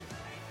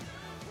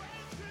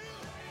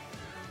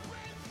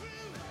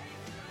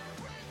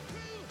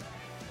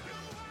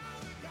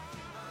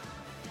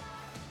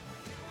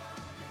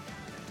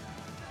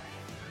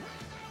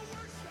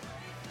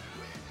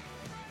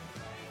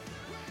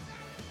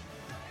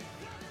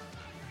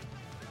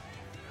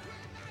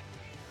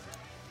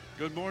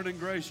Good morning,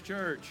 Grace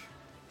Church.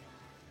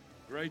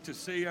 Great to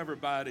see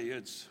everybody.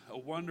 It's a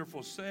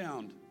wonderful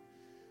sound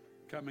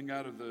coming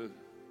out of the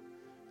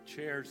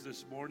chairs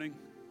this morning.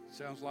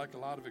 Sounds like a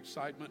lot of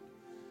excitement,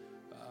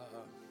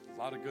 a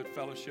lot of good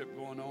fellowship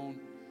going on.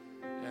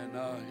 And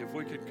if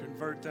we could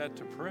convert that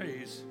to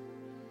praise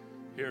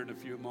here in a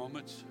few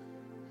moments,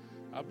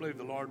 I believe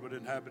the Lord would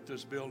inhabit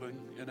this building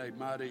in a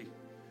mighty,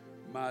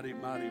 mighty,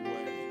 mighty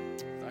way.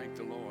 Thank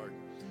the Lord.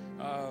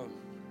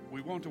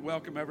 We want to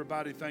welcome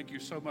everybody. Thank you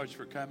so much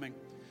for coming.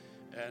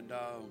 And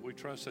we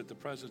trust that the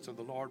presence of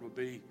the Lord will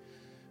be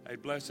a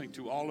blessing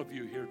to all of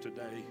you here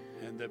today.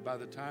 And that by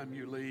the time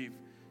you leave,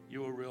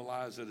 you will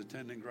realize that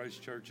attending Grace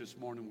Church this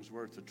morning was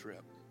worth the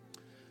trip.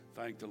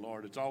 Thank the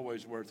Lord. It's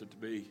always worth it to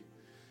be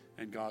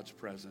in God's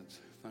presence.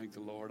 Thank the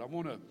Lord. I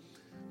want to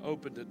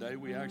open today.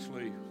 We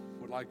actually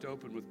would like to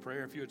open with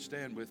prayer. If you would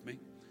stand with me.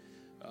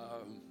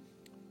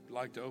 I'd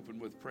like to open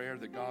with prayer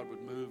that God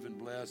would move and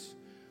bless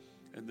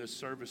in this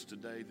service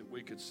today, that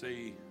we could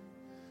see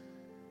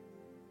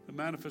the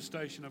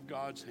manifestation of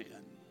God's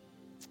hand.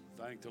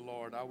 Thank the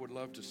Lord. I would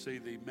love to see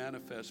the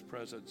manifest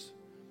presence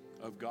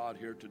of God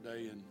here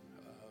today in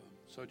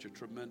such a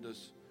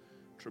tremendous,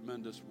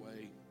 tremendous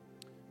way.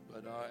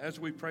 But as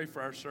we pray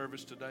for our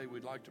service today,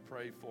 we'd like to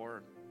pray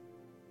for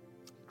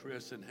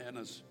Chris and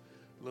Hannah's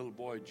little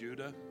boy,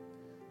 Judah.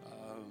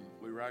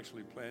 We were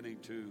actually planning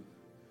to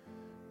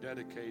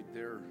dedicate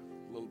their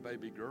little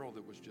baby girl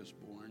that was just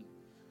born,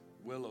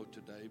 Willow,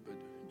 today, but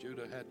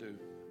Judah had to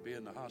be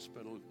in the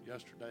hospital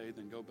yesterday,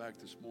 then go back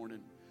this morning.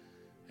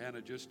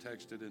 Hannah just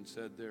texted and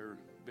said they're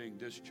being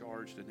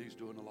discharged and he's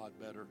doing a lot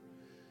better,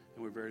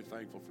 and we're very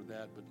thankful for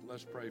that. But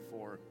let's pray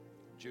for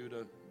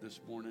Judah this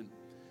morning,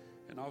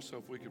 and also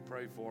if we could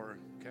pray for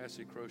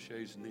Cassie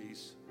Crochet's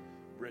niece,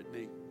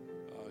 Brittany.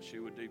 She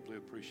would deeply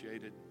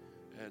appreciate it,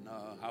 and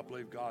I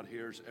believe God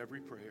hears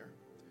every prayer,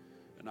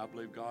 and I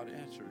believe God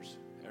answers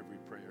every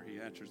prayer. He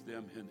answers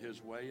them in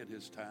his way, in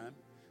his time.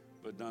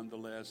 But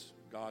nonetheless,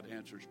 God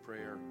answers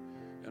prayer,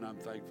 and I'm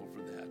thankful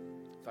for that.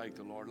 Thank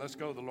the Lord. Let's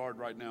go to the Lord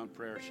right now in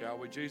prayer, shall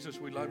we? Jesus,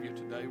 we love you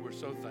today. We're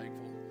so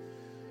thankful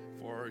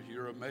for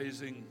your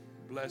amazing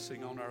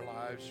blessing on our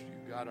lives.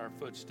 You got our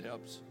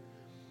footsteps.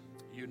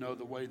 You know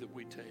the way that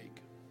we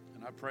take.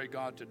 And I pray,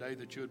 God, today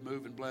that you would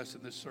move and bless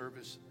in this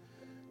service,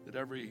 that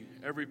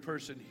every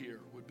person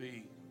here would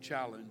be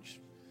challenged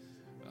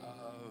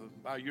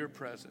by your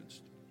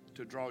presence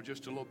to draw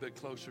just a little bit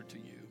closer to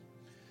you.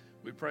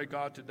 We pray,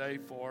 God, today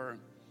for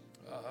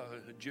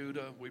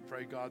Judah. We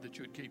pray, God, that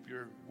you would keep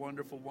your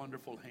wonderful,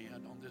 wonderful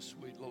hand on this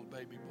sweet little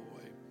baby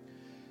boy,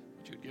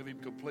 that you would give him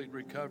complete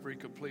recovery,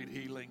 complete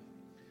healing.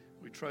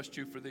 We trust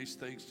you for these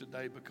things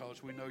today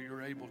because we know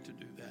you're able to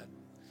do that.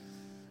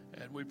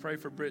 And we pray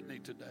for Brittany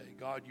today.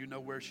 God, you know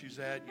where she's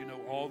at. You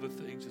know all the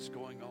things that's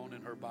going on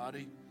in her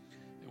body.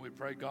 And we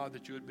pray, God,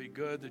 that you would be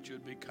good, that you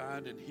would be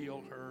kind and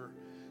heal her,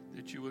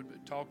 that you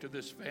would talk to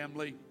this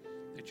family,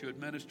 that you would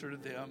minister to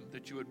them,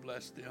 that you would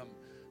bless them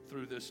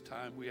through this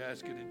time. We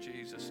ask it in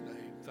Jesus'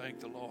 name. Thank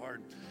the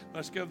Lord.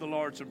 Let's give the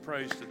Lord some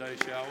praise today,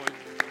 shall we?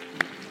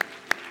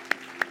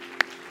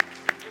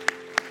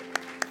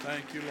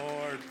 Thank you,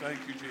 Lord.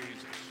 Thank you,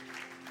 Jesus.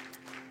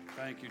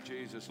 Thank you,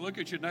 Jesus. Look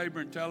at your neighbor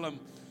and tell him,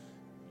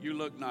 you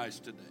look nice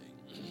today.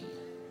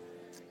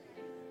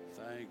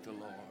 Thank the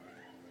Lord.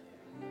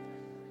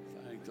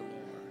 Thank the Lord.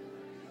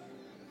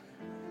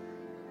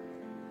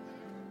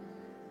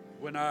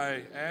 When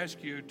I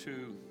ask you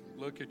to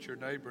look at your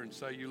neighbor and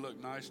say you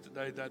look nice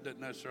today, that doesn't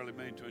necessarily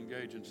mean to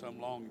engage in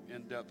some long,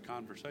 in-depth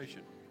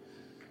conversation.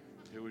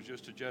 It was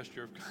just a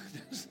gesture of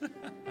kindness.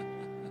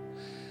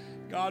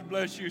 God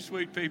bless you,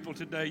 sweet people,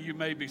 today. You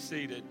may be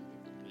seated.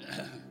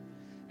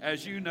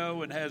 As you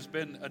know and has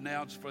been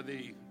announced for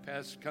the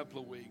past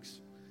couple of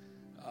weeks,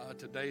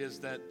 today is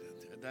that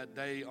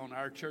day on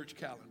our church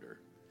calendar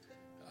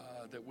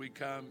that we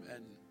come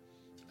and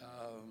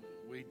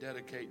we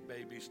dedicate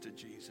babies to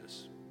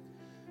Jesus.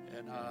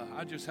 And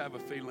I just have a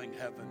feeling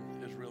heaven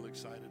is real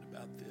excited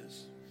about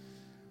this.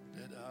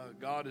 That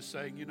God is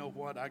saying, you know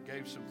what? I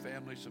gave some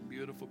families some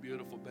beautiful,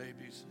 beautiful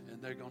babies,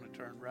 and they're going to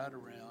turn right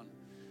around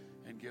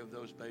and give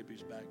those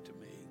babies back to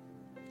me.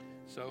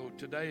 So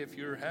today, if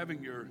you're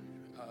having your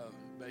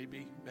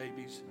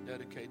babies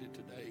dedicated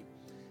today,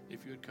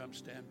 if you would come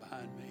stand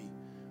behind me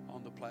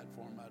on the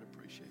platform, I'd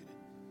appreciate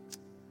it.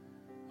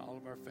 All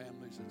of our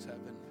families that's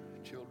having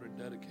children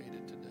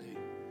dedicated today,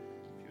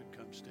 if you would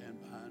come stand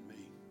behind me.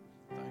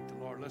 Thank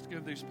the Lord. Let's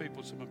give these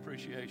people some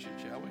appreciation,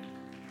 shall we?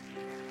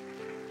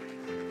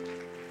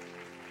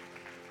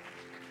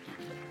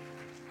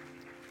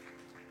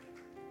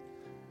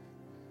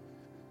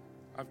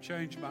 I've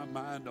changed my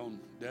mind on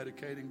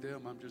dedicating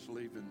them. I'm just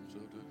leaving.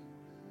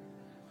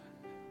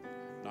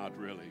 Not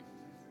really.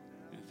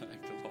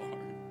 Thank the Lord.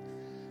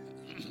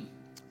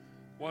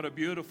 What a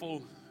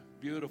beautiful,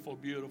 beautiful,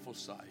 beautiful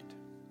sight.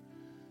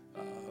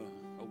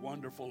 A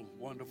wonderful,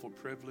 wonderful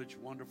privilege,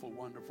 wonderful,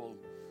 wonderful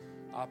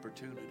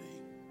opportunity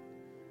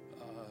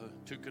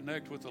to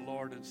connect with the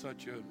Lord in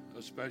such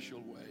a special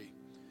way.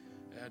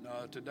 And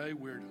today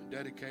we're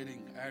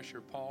dedicating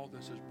Asher Paul.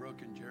 This is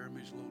Brooke and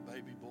Jeremy's little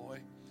baby boy,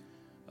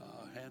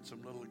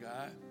 handsome little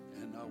guy,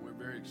 and we're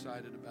very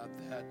excited about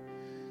that.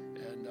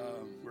 And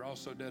we're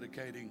also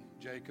dedicating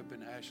Jacob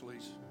and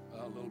Ashley's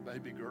little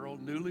baby girl,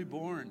 newly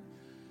born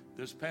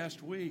this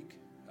past week.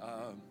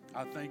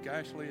 I think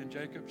Ashley and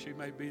Jacob, she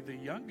may be the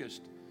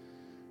youngest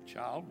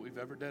child we've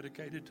ever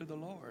dedicated to the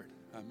Lord.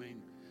 I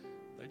mean,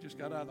 they just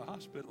got out of the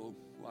hospital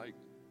like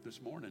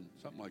this morning,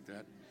 something like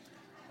that.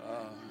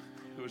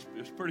 It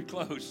was pretty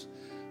close.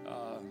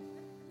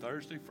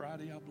 Thursday,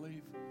 Friday, I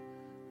believe.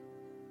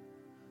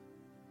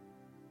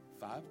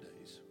 5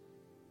 days.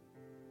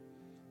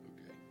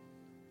 Okay.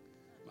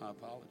 My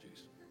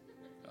apologies.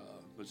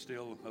 But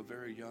still a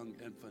very young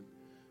infant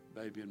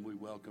baby, and we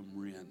welcome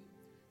Ren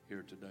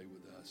here today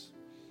with us.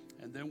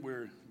 And then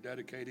we're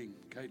dedicating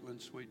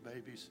Caitlin's sweet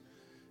babies,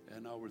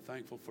 and we're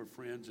thankful for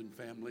friends and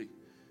family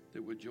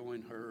that would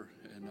join her,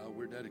 and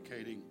we're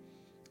dedicating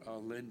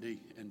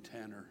Lindy and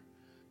Tanner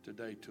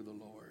today to the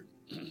Lord.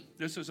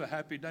 This is a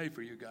happy day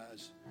for you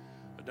guys,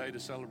 a day to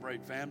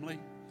celebrate family,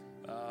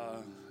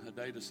 a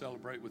day to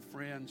celebrate with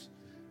friends,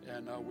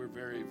 and we're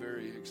very,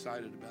 very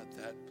excited about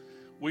that.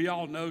 We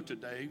all know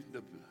today,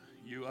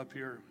 you up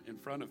here in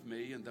front of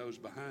me and those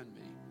behind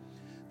me,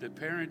 that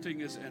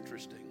parenting is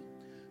interesting.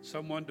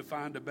 Someone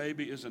defined a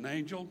baby as an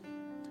angel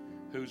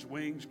whose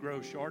wings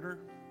grow shorter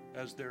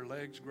as their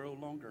legs grow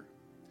longer.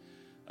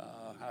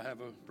 I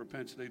have a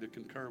propensity to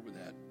concur with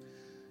that.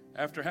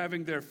 After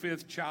having their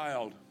 5th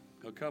child,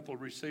 a couple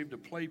received a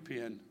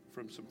playpen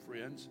from some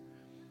friends.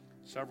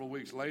 Several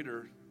weeks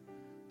later,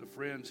 the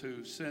friends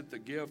who sent the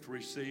gift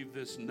received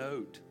this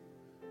note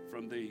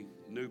from the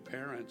new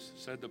parents.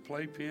 Said, "The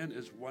playpen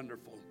is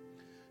wonderful,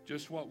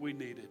 just what we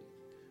needed.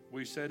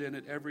 We sit in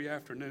it every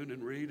afternoon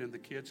and read, and the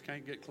kids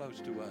can't get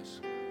close to us."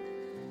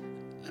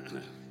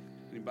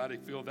 Anybody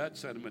feel that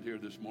sentiment here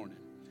this morning?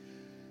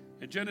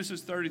 In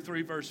Genesis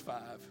 33, verse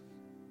 5,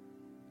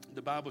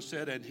 the Bible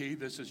said, "And he,"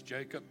 this is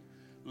Jacob,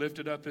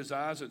 "lifted up his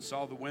eyes and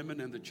saw the women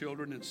and the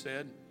children and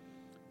said,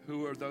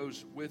 'Who are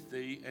those with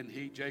thee?' And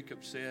he,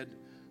 Jacob, said,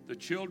 'The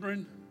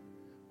children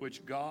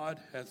which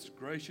God hath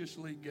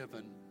graciously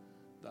given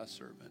thy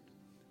servant.'"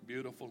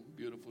 Beautiful,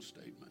 beautiful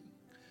statement.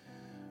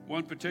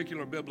 One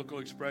particular biblical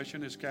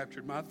expression has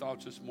captured my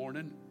thoughts this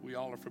morning. We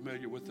all are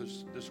familiar with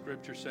the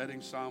scripture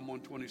setting, Psalm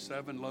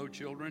 127, "Lo,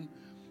 children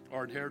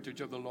are an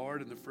heritage of the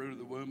Lord, and the fruit of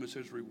the womb is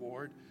his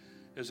reward.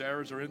 As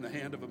arrows are in the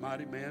hand of a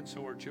mighty man,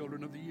 so are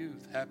children of the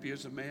youth. Happy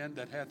is a man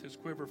that hath his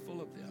quiver full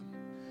of them.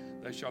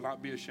 They shall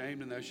not be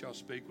ashamed, and they shall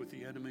speak with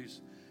the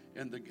enemies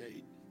in the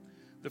gate."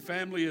 The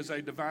family is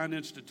a divine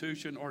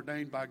institution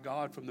ordained by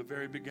God from the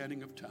very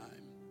beginning of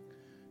time.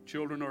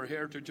 Children are a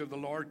heritage of the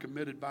Lord,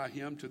 committed by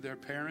him to their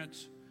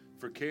parents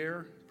for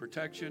care,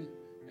 protection,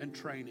 and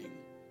training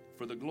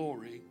for the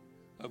glory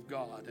of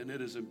God. And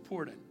it is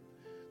important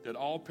that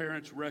all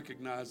parents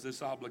recognize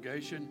this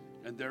obligation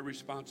and their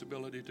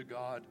responsibility to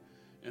God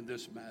in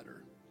this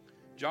matter.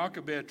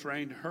 Jochebed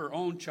trained her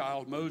own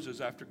child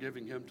Moses after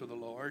giving him to the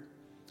Lord.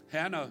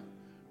 Hannah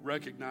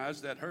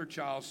recognized that her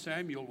child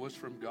Samuel was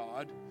from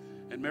God,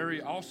 and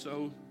Mary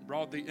also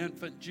brought the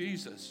infant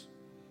Jesus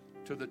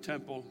to the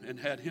temple and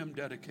had him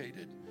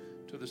dedicated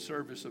to the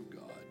service of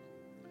God.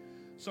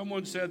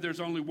 Someone said there's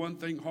only one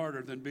thing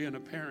harder than being a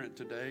parent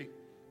today,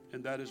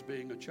 and that is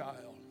being a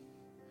child.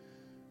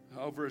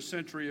 Over a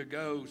century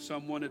ago,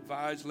 someone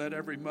advised, let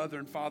every mother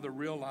and father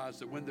realize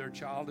that when their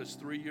child is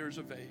 3 years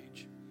of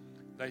age,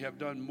 they have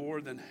done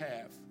more than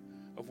half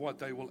of what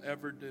they will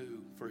ever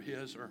do for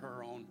his or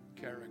her own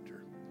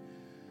character.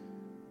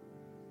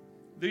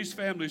 These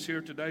families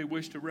here today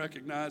wish to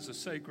recognize the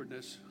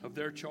sacredness of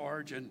their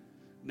charge and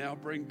now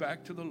bring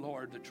back to the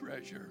Lord the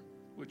treasure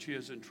which he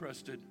has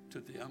entrusted to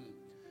them.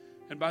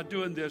 And by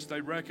doing this, they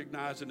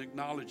recognize and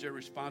acknowledge their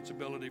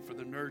responsibility for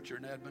the nurture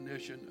and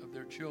admonition of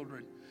their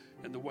children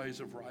in the ways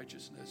of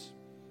righteousness.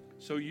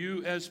 So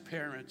you as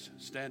parents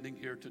standing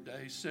here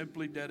today,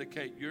 simply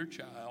dedicate your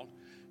child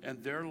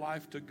and their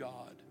life to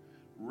God,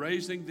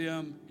 raising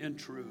them in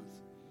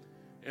truth.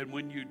 And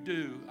when you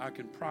do, I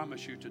can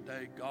promise you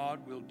today,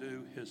 God will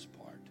do his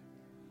part.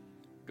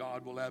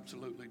 God will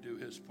absolutely do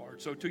his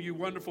part. So to you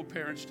wonderful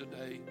parents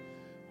today,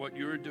 what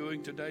you're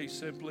doing today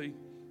simply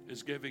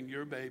is giving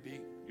your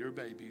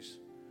babies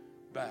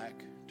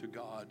back to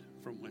God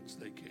from whence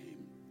they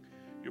came.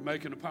 You're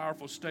making a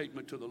powerful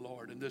statement to the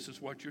Lord, and this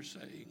is what you're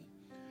saying.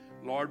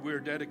 Lord, we're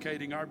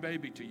dedicating our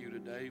baby to you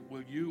today.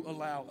 Will you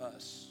allow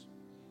us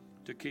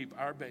to keep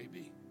our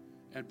baby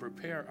and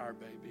prepare our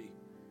baby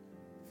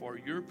for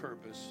your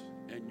purpose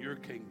and your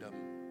kingdom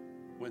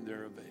when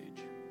they're of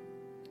age?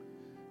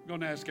 I'm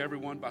going to ask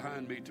everyone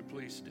behind me to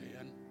please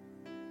stand.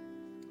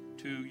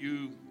 To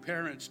you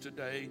parents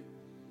today,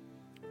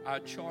 I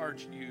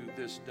charge you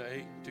this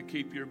day to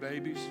keep your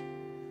babies,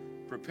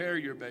 prepare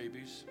your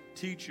babies,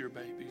 teach your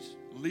babies,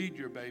 lead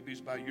your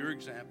babies by your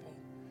example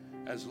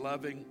as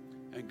loving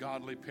and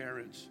godly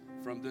parents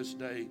from this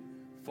day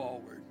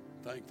forward.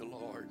 Thank the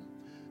Lord.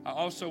 I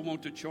also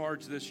want to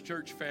charge this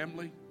church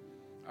family,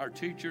 our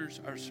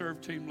teachers, our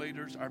serve team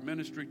leaders, our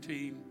ministry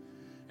team,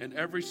 and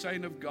every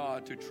saint of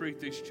God to treat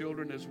these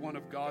children as one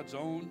of God's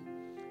own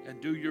and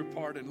do your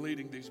part in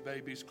leading these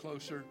babies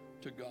closer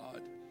to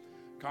God.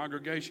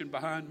 Congregation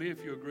behind me,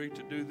 if you agree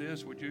to do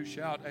this, would you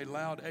shout a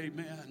loud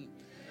amen?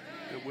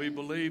 That we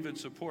believe and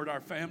support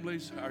our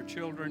families, our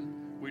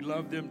children. We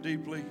love them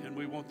deeply, and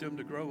we want them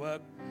to grow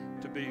up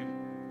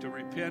to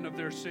repent of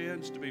their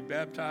sins, to be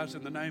baptized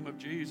in the name of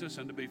Jesus,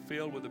 and to be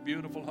filled with the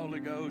beautiful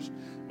Holy Ghost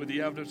with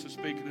the evidence of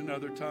speaking in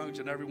other tongues.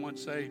 And everyone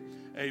say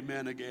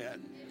amen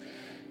again.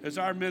 As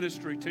our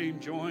ministry team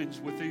joins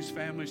with these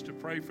families to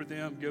pray for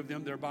them, give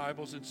them their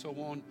Bibles and so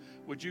on,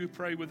 would you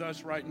pray with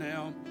us right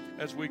now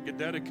as we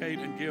dedicate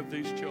and give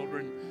these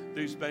children,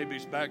 these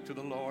babies, back to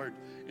the Lord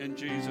in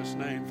Jesus'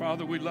 name.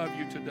 Father, we love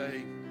you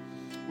today.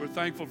 We're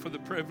thankful for the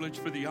privilege,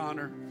 for the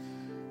honor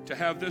to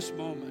have this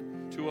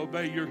moment, to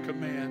obey your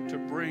command, to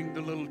bring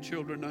the little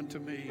children unto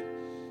me,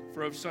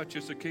 for of such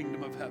is the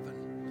kingdom of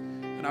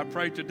heaven. And I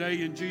pray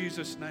today in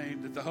Jesus'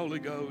 name that the Holy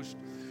Ghost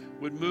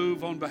would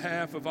move on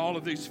behalf of all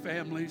of these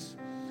families,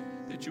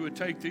 that you would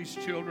take these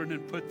children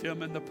and put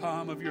them in the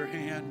palm of your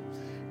hand.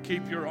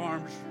 Keep your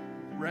arms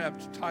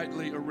wrapped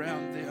tightly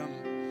around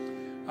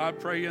them. I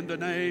pray in the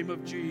name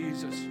of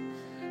Jesus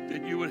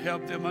that you would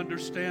help them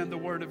understand the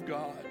Word of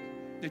God,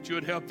 that you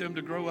would help them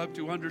to grow up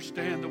to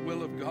understand the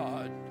will of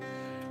God,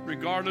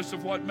 regardless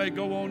of what may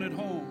go on at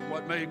home,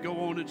 what may go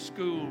on at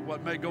school,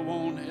 what may go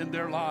on in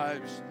their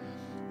lives,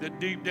 that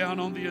deep down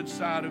on the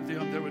inside of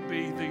them there would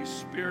be the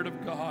Spirit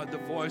of God, the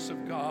voice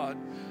of God,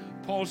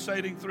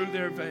 pulsating through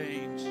their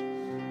veins,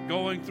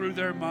 going through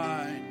their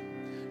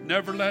mind,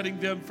 never letting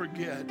them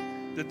forget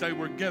that they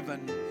were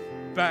given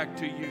back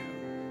to you.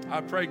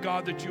 I pray,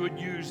 God, that you would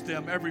use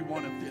them, every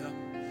one of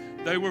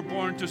them. They were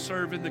born to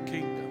serve in the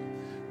kingdom.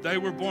 They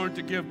were born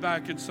to give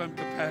back in some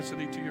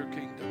capacity to your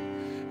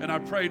kingdom. And I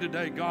pray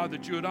today, God,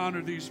 that you would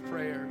honor these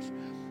prayers.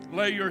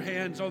 Lay your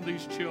hands on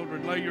these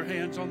children. Lay your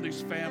hands on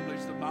these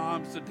families, the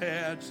moms, the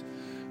dads.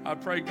 I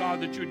pray,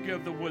 God, that you would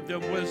give them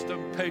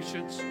wisdom,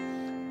 patience,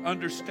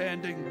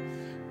 understanding.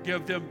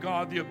 Give them,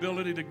 God, the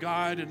ability to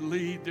guide and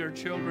lead their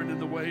children in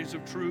the ways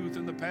of truth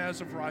and the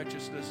paths of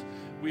righteousness.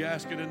 We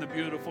ask it in the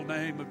beautiful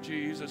name of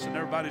Jesus. And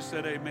everybody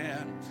said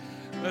amen.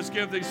 Let's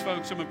give these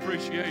folks some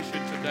appreciation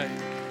today.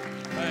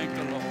 Thank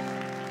the Lord.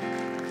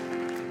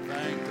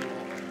 Thank the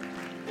Lord.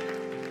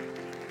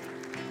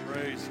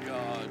 Praise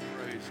God.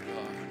 Praise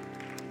God.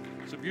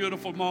 It's a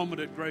beautiful moment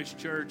at Grace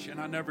Church,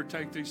 and I never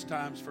take these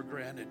times for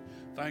granted.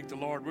 Thank the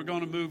Lord. We're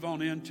going to move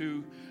on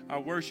into our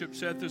worship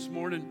set this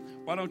morning.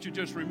 Why don't you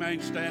just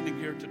remain standing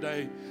here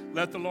today?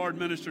 Let the Lord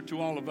minister to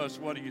all of us.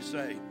 What do you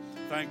say?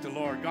 Thank the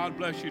Lord. God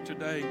bless you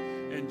today.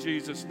 In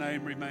Jesus'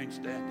 name, remain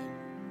standing.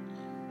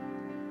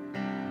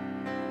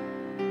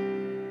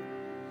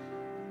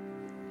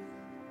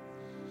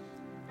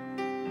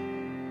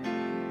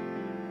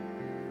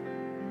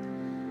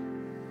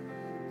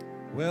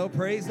 Well,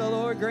 praise the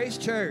Lord, Grace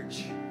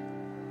Church.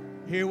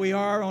 Here we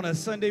are on a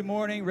Sunday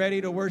morning,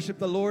 ready to worship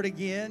the Lord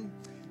again,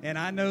 and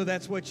I know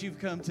that's what you've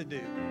come to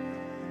do.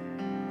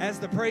 As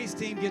the praise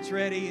team gets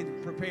ready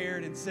and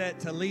prepared and set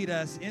to lead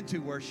us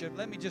into worship,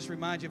 let me just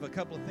remind you of a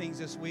couple of things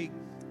this week.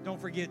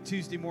 Don't forget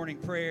Tuesday morning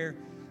prayer,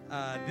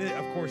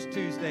 of course,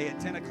 Tuesday at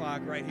 10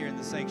 o'clock right here in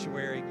the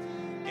sanctuary.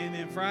 And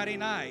then Friday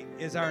night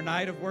is our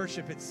night of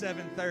worship at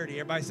 7:30.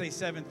 Everybody say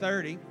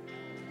 7:30.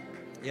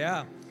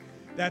 Yeah.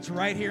 That's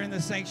right here in the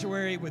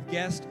sanctuary with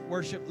guest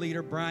worship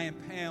leader Brian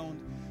Pound.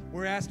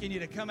 We're asking you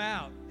to come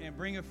out and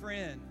bring a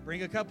friend,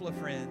 bring a couple of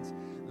friends.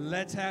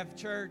 Let's have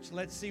church.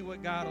 Let's see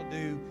what God will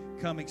do.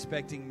 Come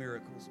expecting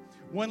miracles.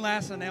 One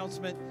last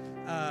announcement.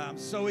 I'm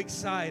so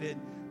excited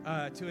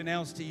to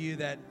announce to you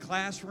that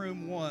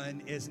Classroom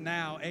 1 is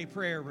now a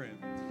prayer room.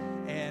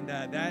 And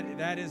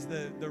that is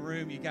the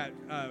room. You got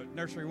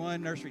Nursery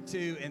 1, Nursery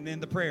 2, and then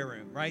the prayer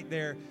room right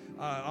there,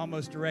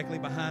 almost directly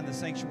behind the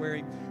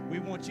sanctuary. We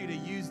want you to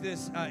use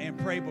this and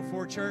pray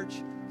before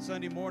church,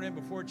 Sunday morning,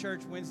 before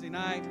church, Wednesday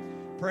night.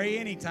 Pray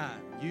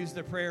anytime. Use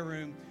the prayer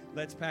room.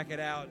 Let's pack it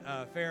out.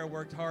 Farrah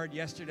worked hard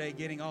yesterday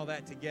getting all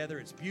that together.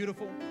 It's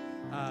beautiful.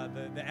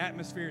 The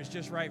atmosphere is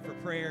just right for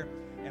prayer.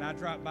 And I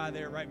dropped by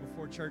there right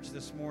before church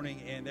this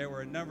morning, and there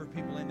were a number of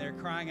people in there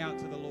crying out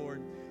to the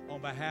Lord on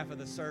behalf of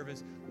the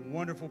service.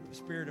 Wonderful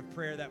spirit of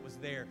prayer that was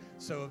there.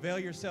 So avail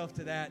yourself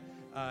to that.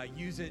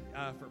 Use it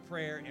for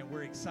prayer, and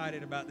we're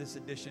excited about this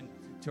addition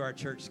to our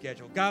church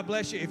schedule. God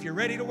bless you. If you're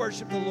ready to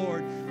worship the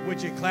Lord,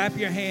 would you clap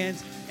your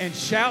hands and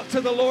shout to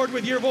the Lord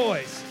with your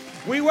voice?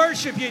 We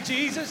worship you,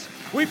 Jesus.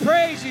 We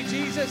praise you,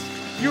 Jesus.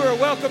 You are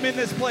welcome in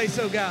this place,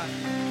 oh God.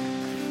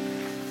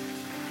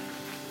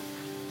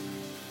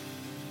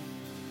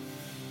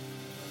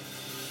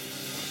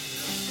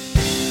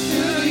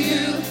 Through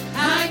you,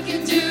 I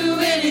can do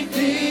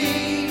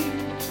anything.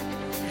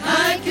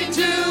 I can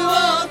do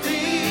all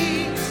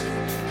things,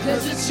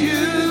 'cause it's you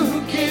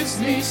who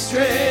gives me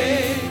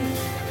strength.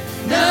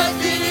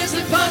 Nothing is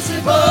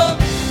impossible.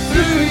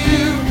 Through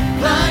you,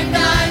 blind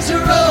eyes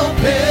are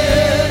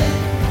open,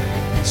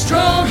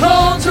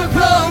 strongholds are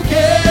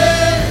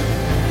broken.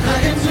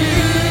 I am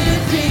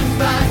living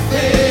by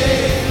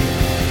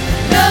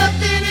faith.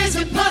 Nothing is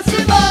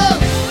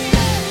impossible.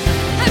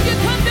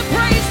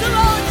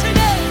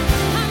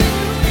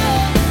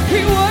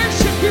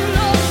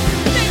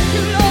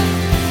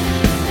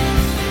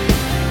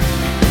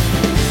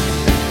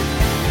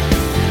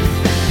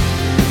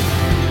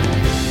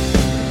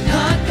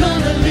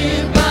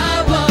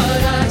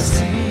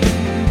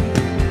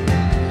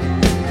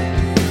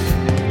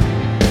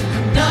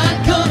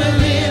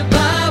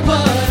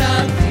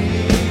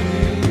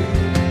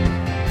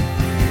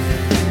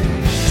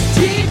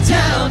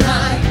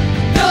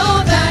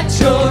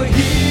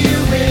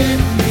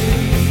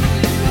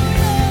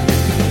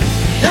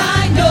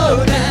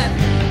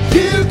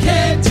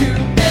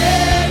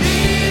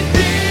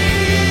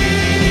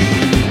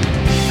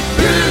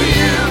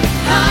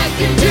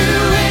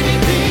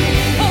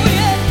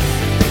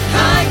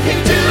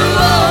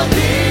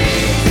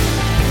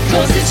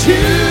 it's you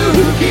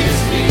who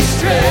gives me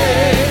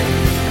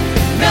strength.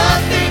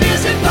 Nothing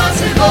is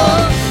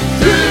impossible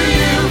through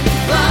you.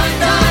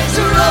 Blind eyes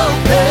are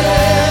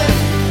open,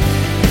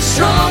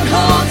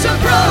 strongholds are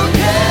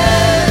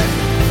broken.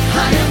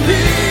 I am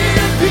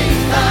living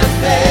by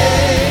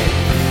faith.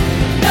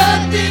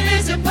 Nothing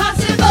is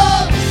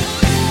impossible.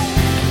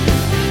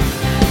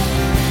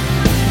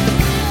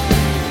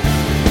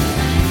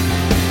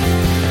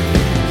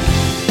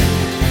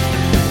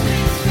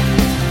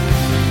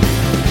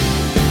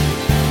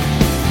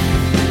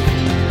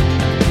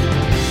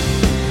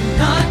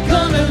 Not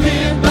gonna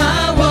live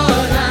by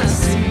what I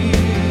see.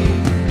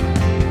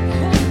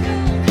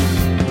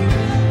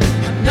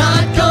 I'm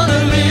not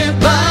gonna live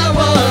by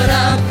what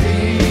I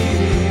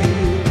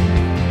feel.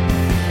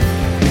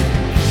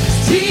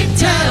 Deep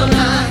down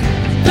I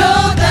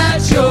know that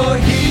you're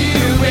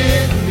here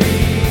with me.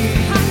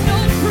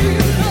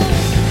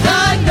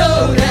 I know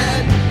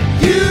that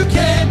you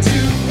can do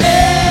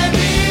anything.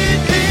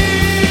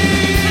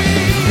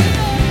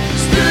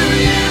 'Cause through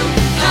you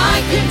I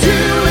can do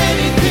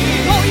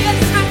anything.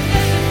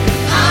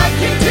 I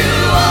can do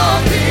all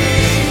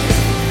things.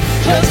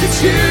 'Cause it's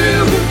you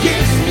who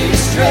gives me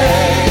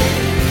strength.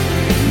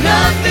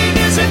 Nothing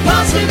is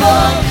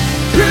impossible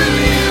through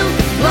you.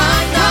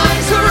 Blind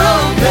eyes are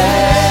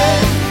open,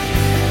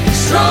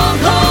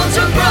 strongholds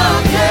are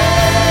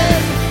broken.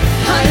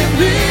 I am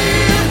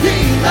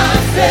living by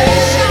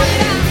faith.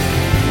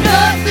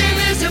 Nothing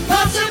is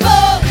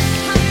impossible.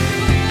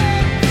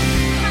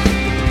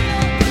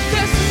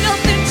 There's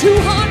nothing too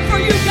hard for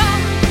you,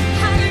 God.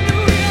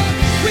 Hallelujah.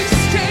 We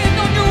stand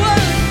on your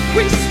word.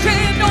 We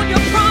stand on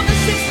your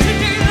promises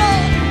today,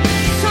 Lord.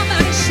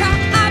 Somebody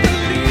shout, I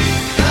believe.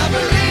 I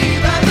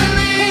believe, I Oh,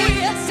 believe.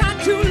 yes, I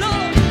do,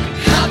 Lord.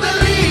 I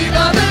believe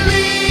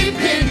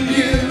in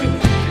you.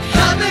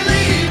 I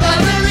believe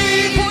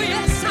Oh,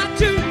 yes, I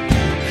do.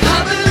 I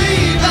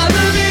believe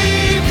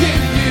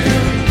in you.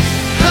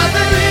 I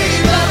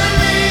believe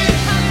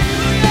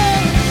Hallelujah.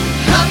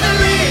 I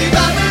believe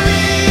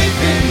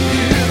in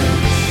you.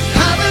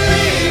 I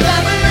believe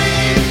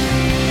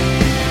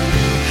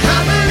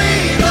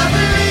I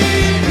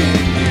believe in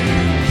you.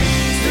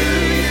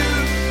 Through you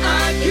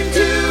I can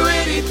do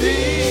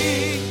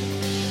anything.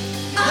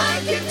 I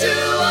can do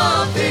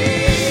all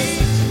things.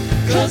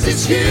 'Cause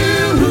it's you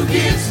who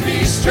gives me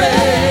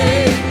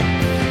strength.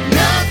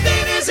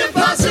 Nothing is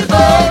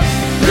impossible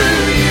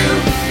through you.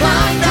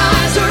 Blind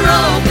eyes are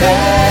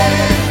open,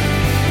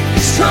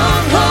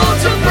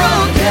 strongholds are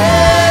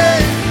broken.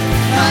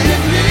 I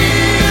am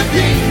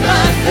living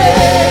by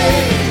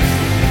faith.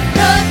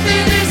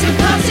 Nothing is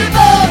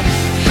impossible.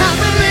 I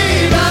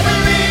believe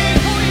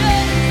Oh,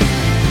 yes.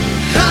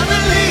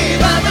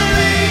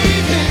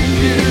 in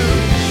you.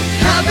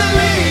 I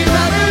believe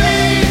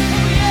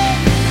Oh, yes.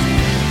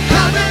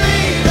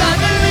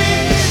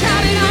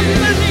 Shout it out, in you.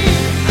 believe.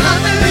 I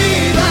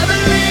believe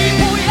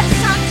Oh, yes,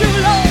 I do,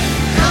 Lord.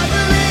 I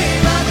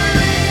believe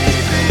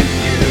in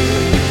you.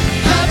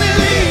 I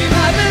believe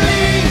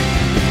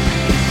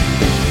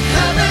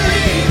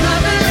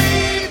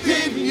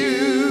in you.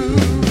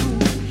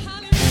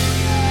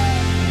 Hallelujah.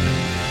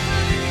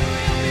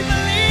 We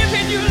believe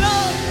in you,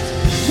 Lord.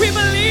 We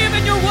believe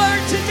in your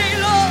word today,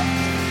 Lord.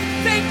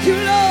 Thank you,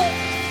 Lord.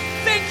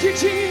 Thank you,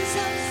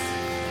 Jesus.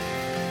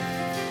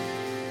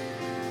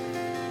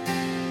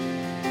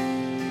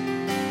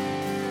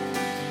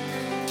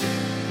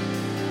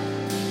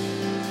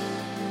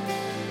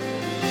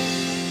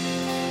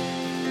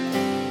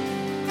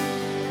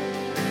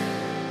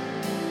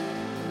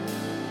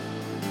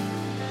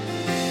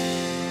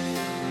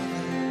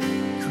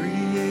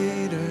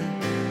 Creator,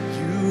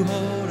 you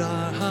hold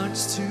our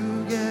hearts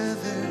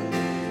together.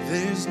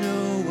 There's no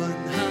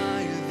one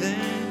higher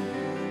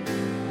than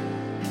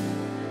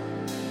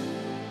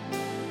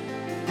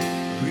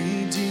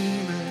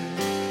Redeemer,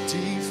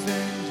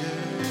 Defender,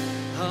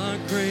 our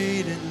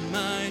great and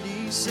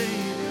mighty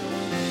Savior.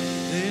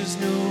 There's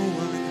no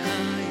one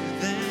higher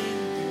than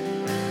you.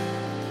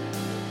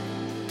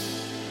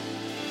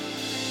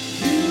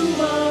 You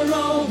are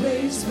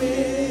always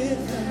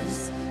with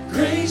us,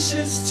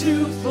 gracious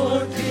to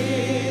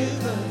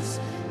forgive us.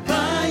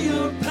 By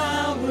your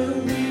power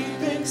we've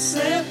been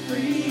set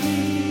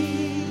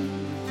free.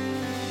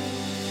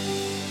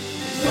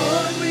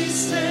 Lord, we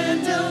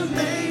stand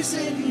amazed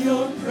in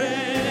your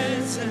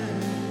presence,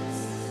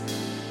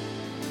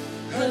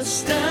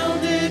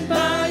 astounded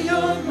by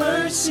your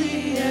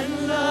mercy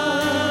and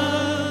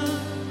love.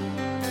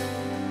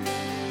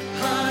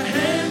 Our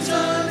hands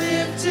are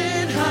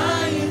lifted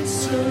high in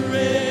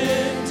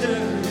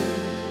surrender.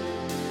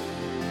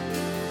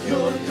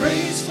 Your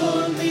grace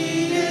for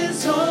me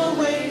is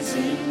always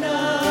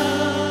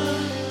enough.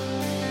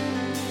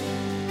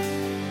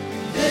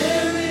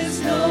 There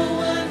is no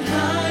one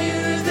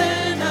higher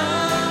than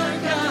our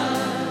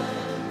God.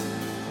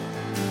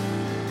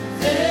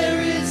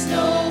 There is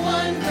no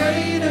one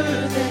greater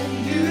than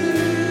you.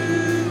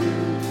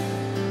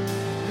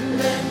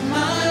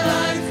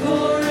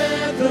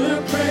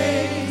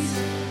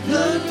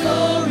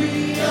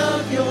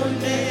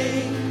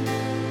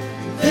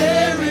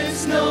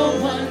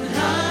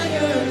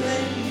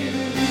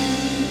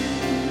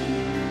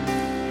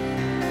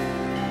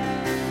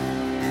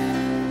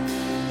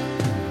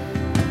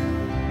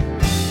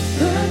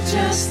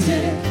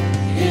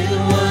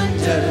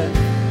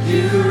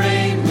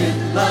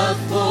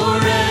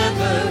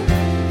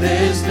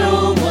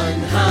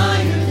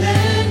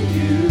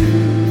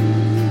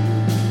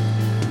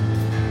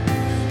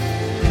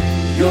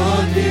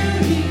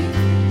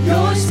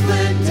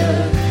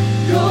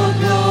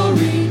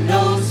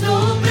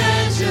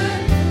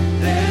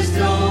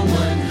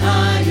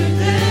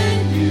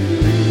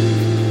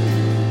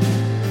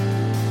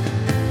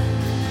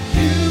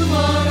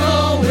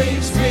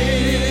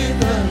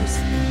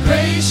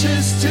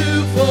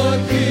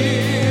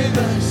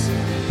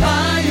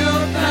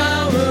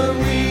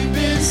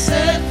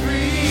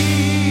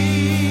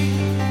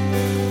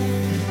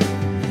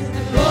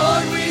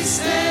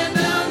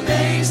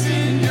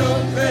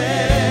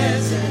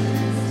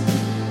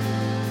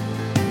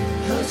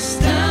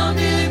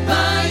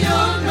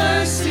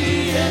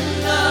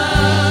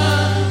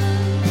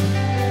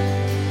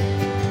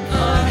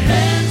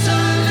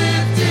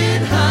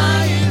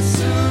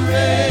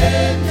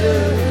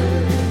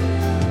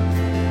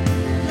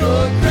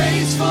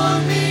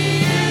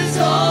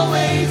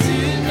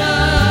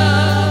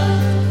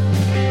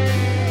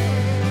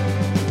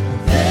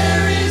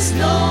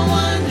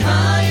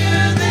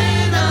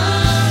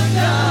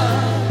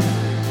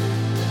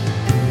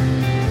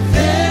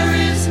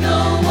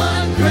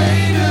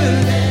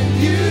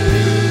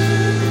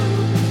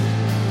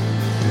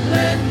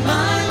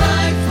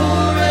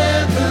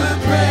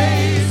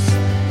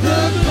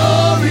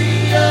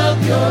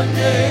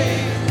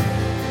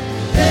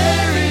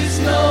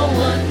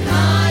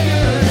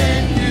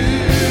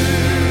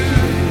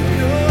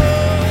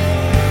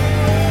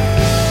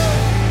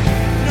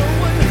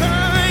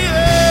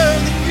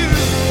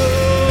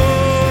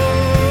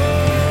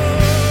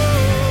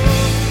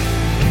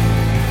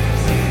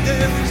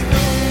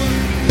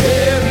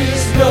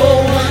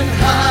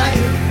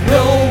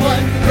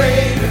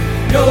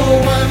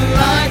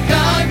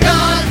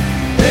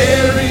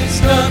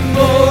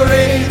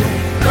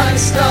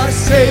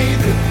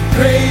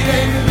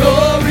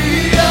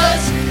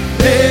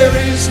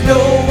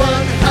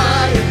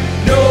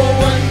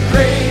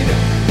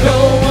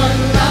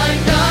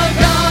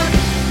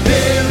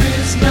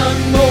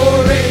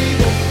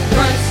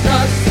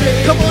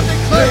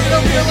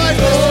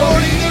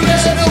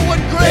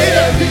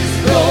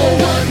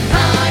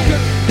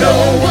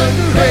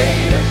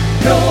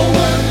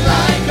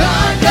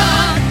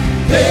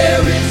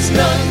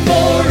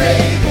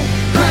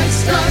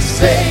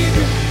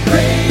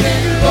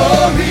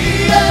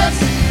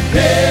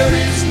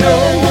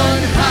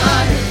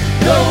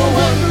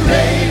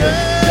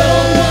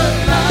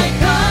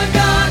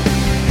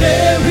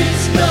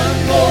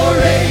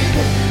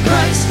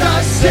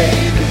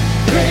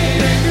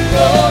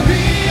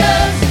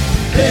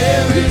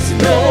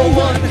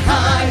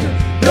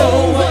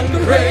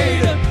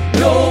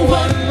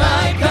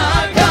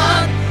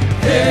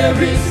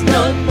 is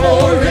none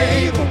more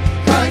able,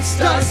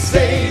 Christ our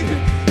Savior,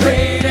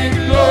 great and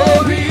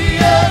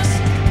glorious.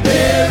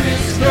 There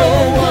is no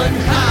one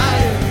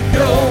higher,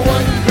 no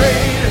one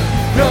greater,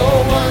 no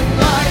one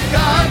like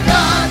our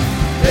God.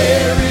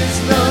 There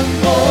is none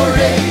more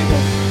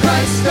able,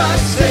 Christ our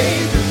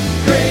Savior,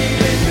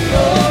 great and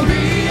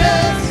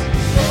glorious.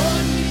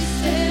 Lord, we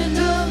stand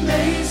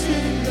amazed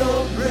in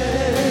your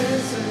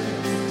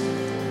presence,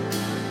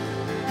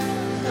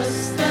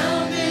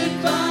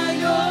 astounded by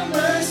your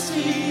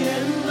mercy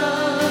and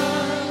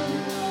love.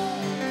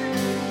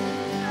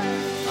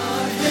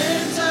 Our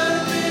hands are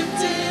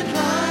lifted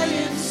high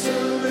in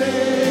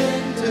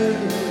surrender.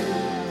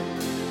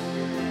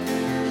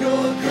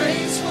 Your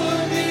grace for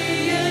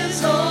me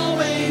is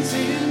always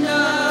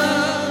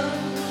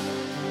enough.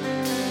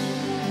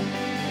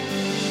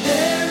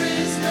 There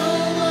is no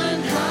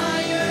one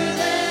higher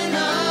than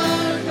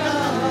our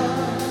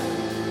God.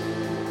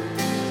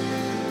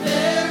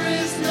 There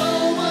is no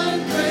one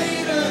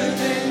greater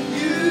than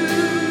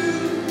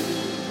you.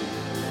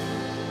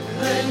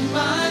 Let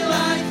my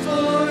life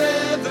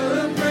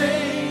forever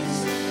praise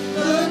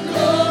the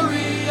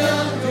glory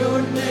of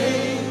your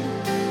name.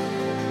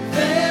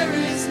 There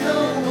is no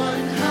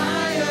one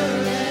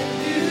higher than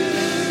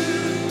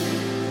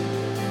you.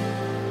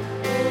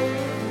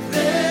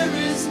 There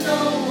is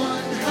no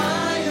one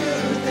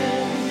higher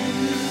than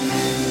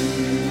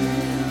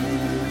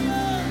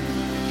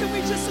Can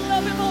we just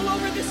love him all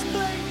over this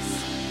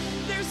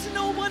place? There's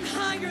no one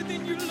higher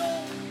than you,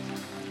 Lord.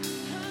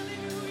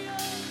 Hallelujah.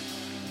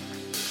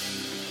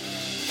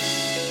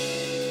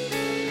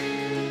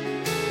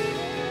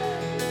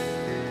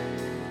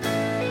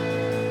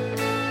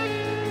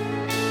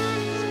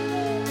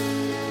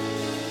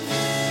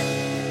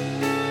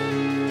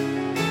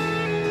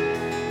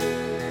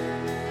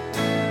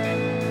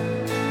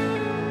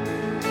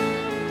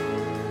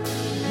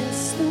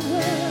 Yes, the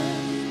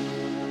world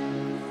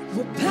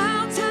will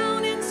bow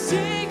down and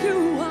say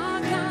you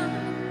are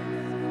God.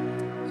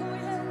 Oh,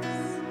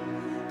 yes.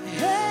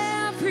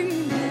 Every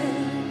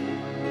man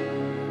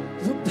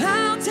will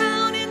bow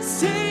down and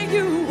say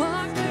you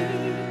are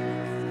King.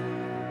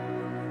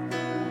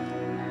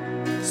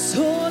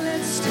 So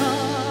let's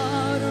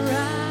start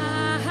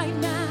right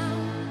now.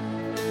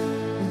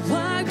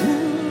 Why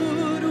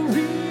would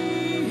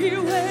we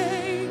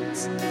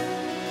wait?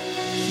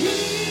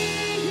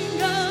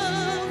 King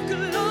of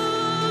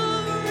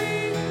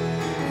glory,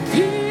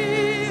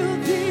 fill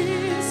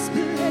this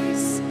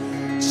place.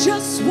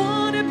 Just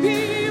wanna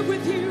be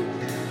with you.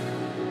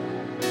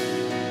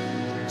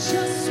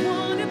 Just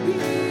wanna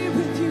be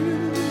with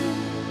you.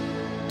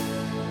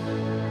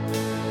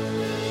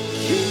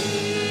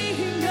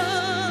 King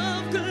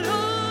of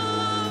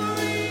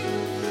glory,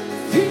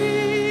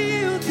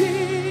 fill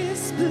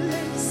this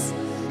place.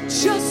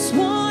 Just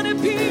wanna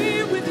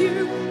be with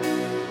you.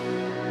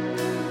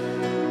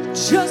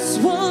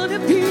 Just wanna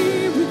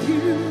be with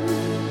you.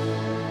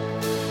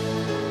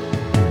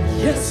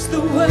 Yes,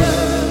 the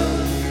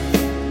world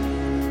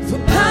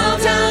will bow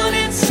down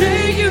and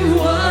say you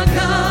are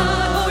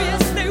God. Oh,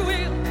 yes, they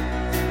will.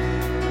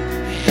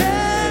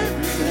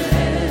 Every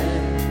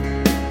man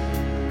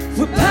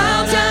will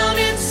bow down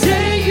and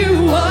say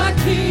you are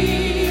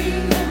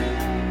King.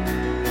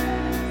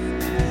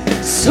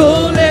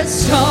 So let's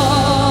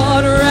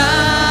start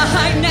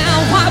right now.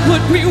 Why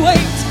would we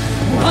wait?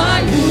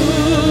 Why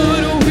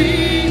would we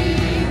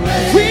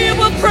wait? We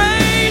will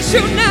praise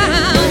you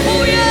now.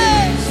 Oh,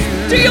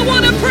 yes. Do you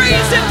want to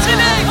praise him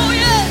today? Oh,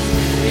 yes.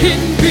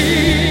 In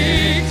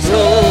victory.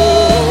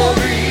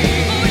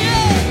 Oh,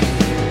 yes.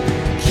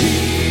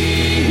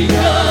 King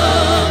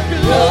of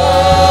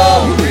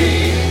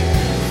glory,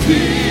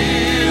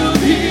 fill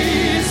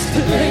this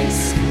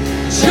place.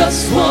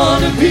 Just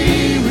want to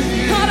be with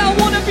you. God, I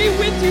want to be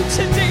with you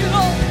today,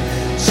 Lord.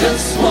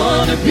 Just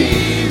want to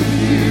be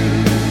with you.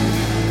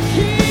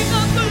 King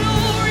of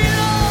glory,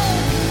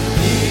 Lord.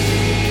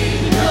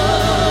 King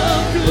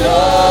of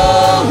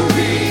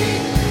glory,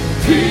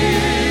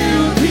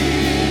 fill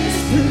this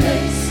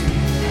place.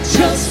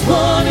 Just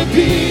want to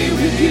be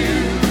with you.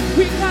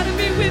 We got to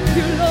be with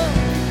you, Lord.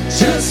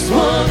 Just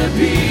want to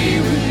be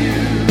with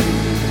you.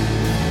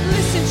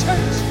 Listen,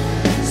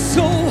 church.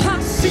 So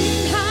I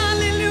sing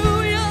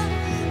hallelujah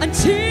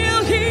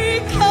until he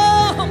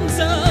comes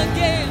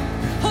again.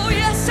 Oh,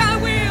 yes, I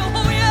will.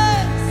 Oh,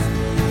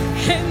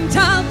 yes. And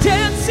I'll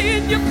dance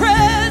in your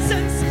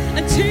presence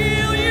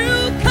until you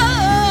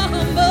come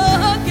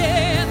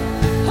again.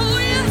 Oh,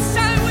 yes,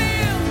 I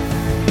will.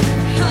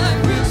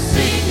 I will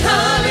sing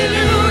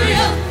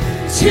hallelujah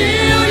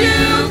till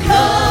you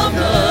come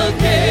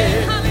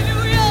again.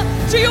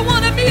 Hallelujah. Do you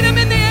want to meet him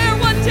in the air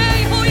one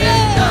day? Oh,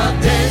 yeah. And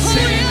I'll dance Oh,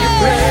 in yes. your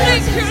presence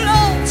Thank you,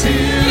 Lord.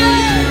 till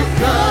Yes. you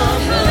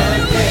come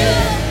Hallelujah.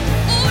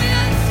 again. Oh,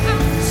 yes.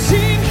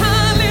 Sing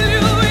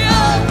hallelujah.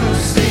 I will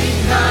sing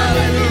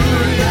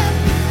hallelujah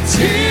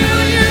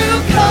till you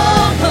come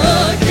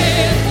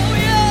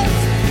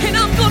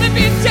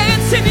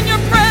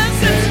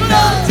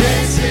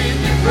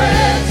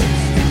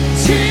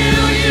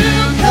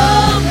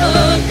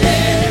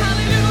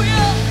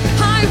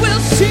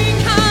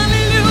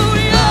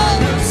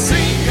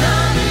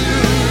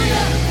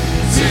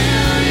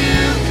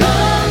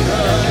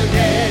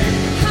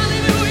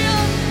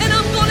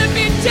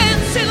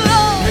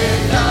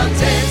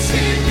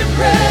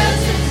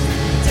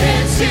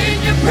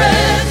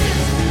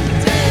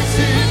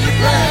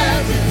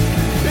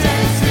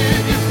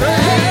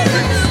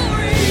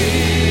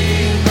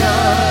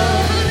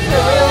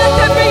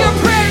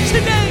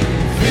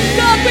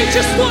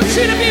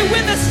you to be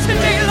with us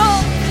today,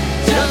 Lord.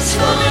 Just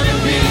wanna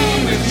be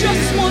with you.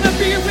 Just wanna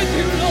be with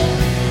you, Lord.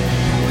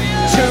 Oh,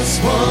 yeah.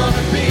 Just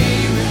wanna be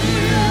with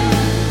you.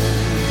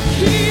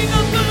 King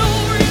of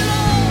glory,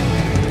 Lord.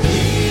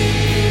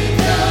 King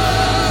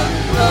of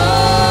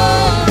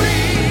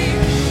glory,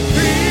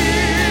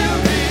 fill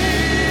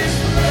this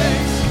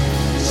place.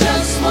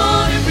 Just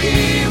wanna be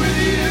with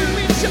you.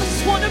 We just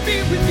wanna be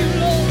with you,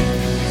 Lord.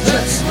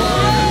 Just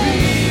wanna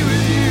be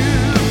with you.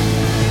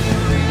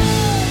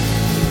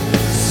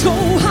 So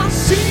I'll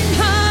sing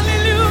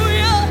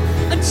hallelujah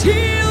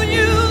until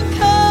you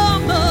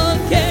come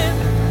again.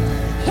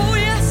 Oh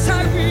yes,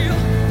 I will.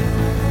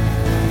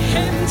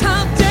 And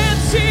I'll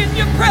dance in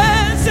your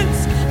presence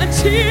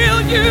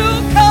until you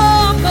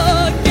come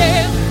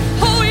again.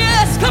 Oh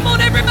yes, come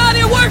on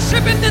everybody,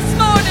 worship Him this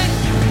morning.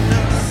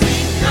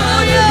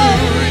 Oh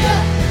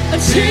yeah,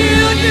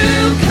 until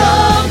you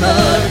come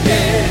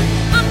again.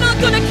 I'm not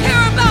gonna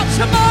care about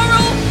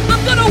tomorrow.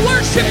 I'm gonna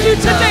worship you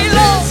today,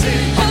 Lord.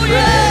 Oh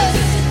yes,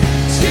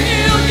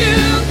 till you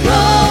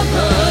come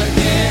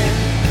again.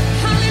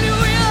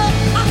 Hallelujah,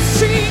 I'll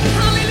sing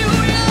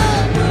hallelujah.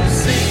 We'll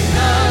sing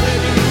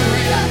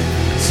hallelujah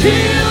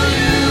till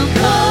you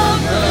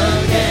come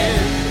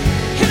again.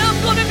 And I'm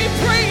gonna be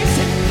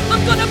praising,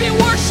 I'm gonna be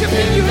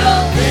worshiping you,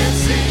 Lord.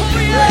 Dancing Oh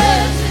your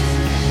yes,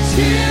 presence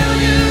till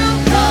you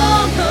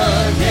come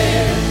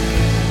again.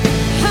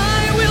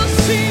 I will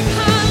sing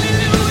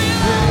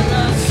hallelujah.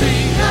 We'll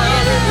sing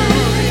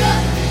hallelujah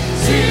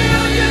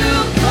till you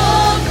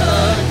come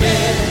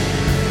again.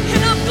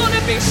 And I'm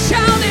gonna be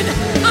shouting,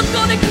 I'm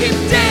gonna keep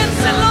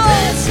dancing, Lord.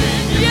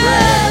 Dancing your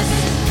Yes,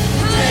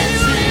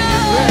 Dancing your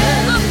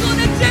hallelujah. I'm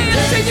gonna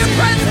dance in your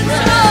presence,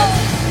 Lord.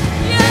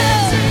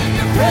 Yes, in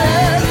your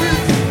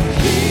presence,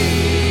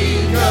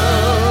 King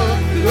of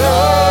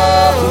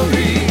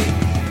glory,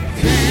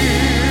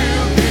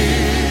 fill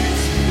this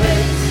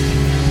place.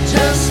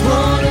 Just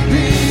wanna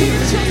be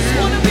with just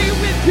you. wanna be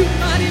with you,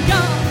 mighty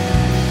God.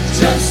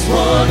 Just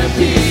wanna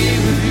be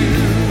with you.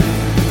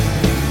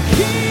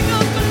 King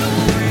of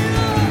glory,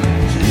 Lord.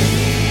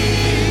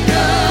 King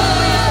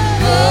of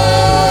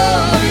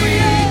glory,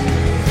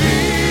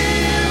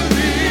 fill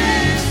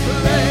this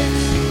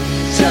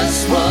place.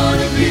 Just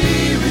wanna be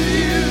with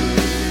you.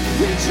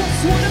 We just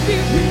wanna be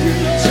with you,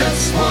 Lord.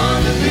 Just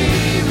wanna be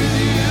with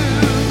you.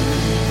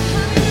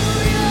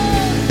 Hallelujah.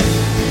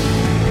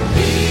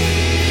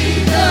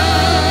 King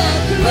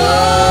of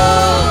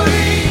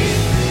glory,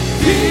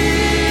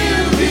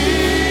 fill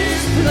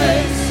this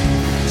place.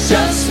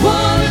 Just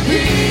wanna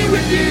be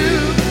with you.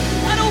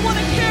 I don't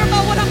wanna care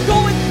about what I'm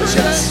going through.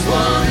 Just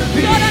wanna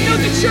be God, I know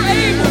that with you're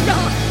able,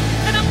 God.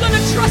 And I'm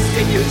gonna trust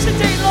in you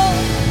today,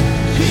 Lord.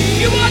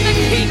 You are the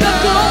King of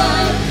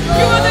glory.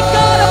 You are the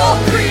God of all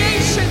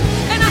creation.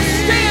 And I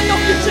stand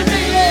on you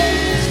today, Lord.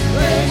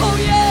 Oh,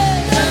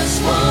 yeah. Just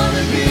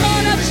wanna be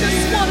God, I with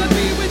just you. want to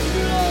be with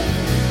you, Lord.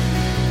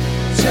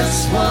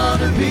 Just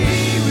wanna be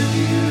with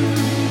you.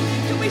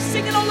 Can we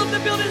sing in all of the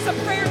buildings of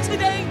prayer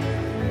today?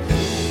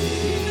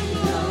 King of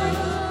glory.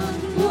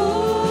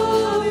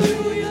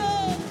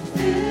 Hallelujah.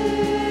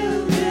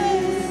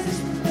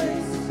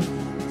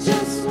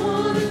 Just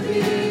wanna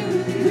be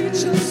with you. We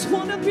just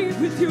want to be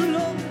with you,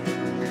 Lord.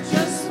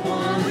 Just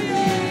wanna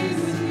be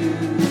with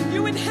you.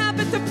 You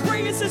inhabit the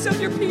praises of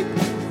your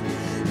people.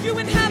 You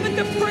inhabit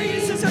the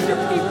praises of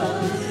your people.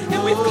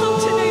 And we've come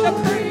today to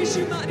praise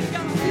you, mighty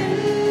God.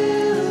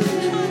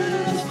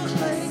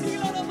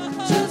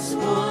 Just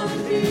wanna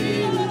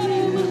be with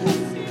you.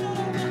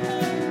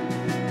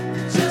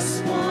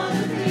 Just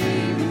wanna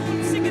be with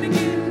you. Sing it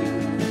again.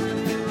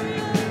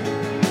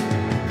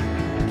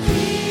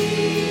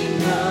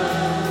 King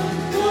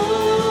of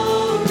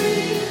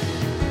glory,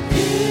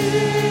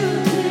 fill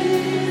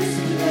this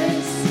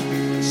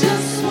place.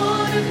 Just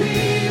wanna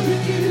be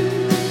with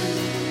you.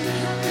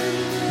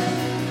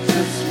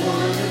 Just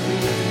wanna be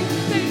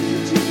with Thank you,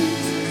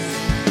 Jesus.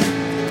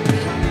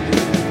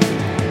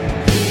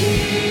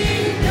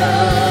 King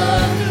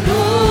of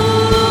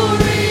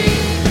glory,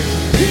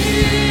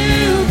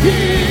 fill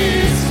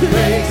this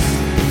place.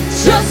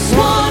 Just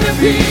wanna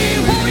be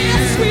with Oh,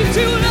 yes, we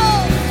do,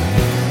 Lord.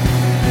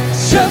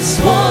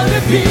 Just wanna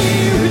be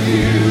with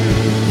you.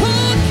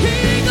 Oh,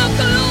 King of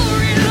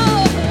glory,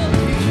 Lord.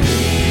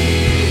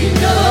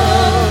 King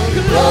of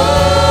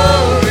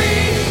glory,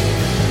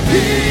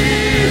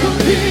 fill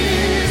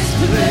this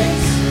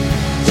place.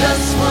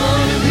 Just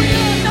wanna be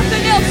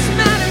Nothing else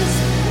matters.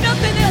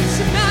 Nothing else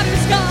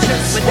matters, God.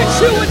 Just But that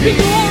you would be wanna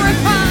be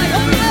glorified.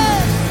 Oh,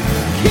 yes.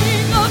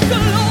 King of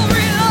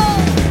glory,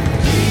 Lord.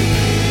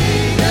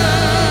 King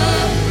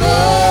of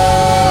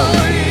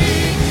glory,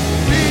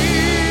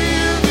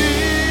 fill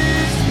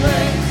this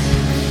place.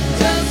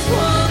 Just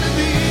wanna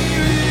be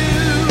with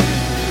you.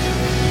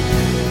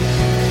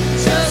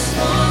 Just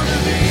wanna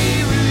be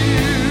with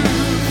you.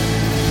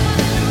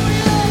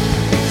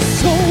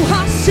 So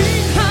I'll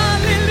sing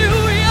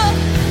hallelujah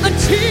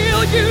until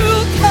you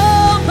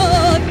come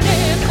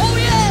again. Oh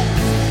yes,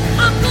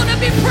 I'm gonna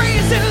be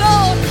praising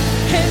Lord,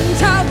 and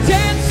I'll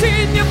dance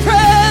in your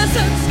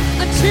presence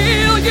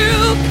until you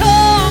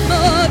come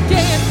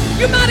again.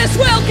 might as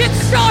well get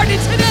started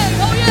today.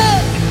 Oh,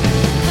 yes.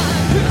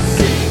 I will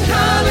sing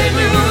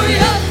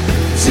hallelujah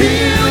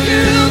till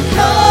you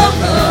come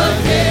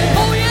again.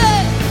 Oh,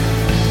 yeah.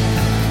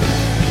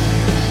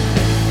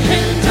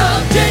 And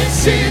I'll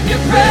dance in your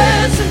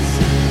presence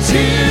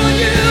till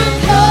you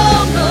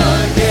come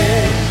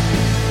again.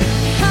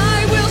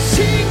 I will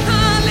sing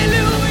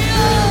hallelujah.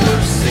 I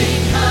will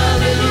sing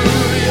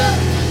hallelujah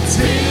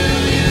till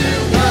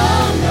you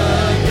come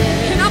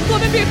again. And I'm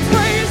going to be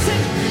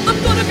praising, I'm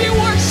going to be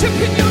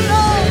worshiping you,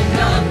 Lord. And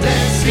I'll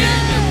dance in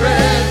your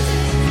presence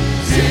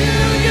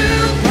till you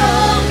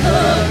come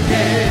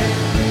again.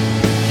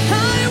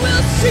 I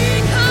will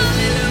sing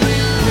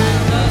hallelujah. I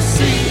will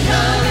sing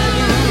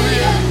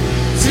hallelujah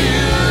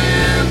till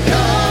you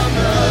come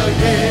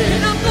again.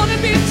 And I'm going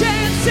to be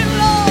dancing,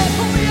 Lord.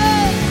 Oh,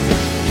 yes.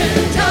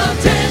 And I'll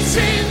dance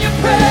in your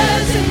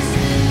presence.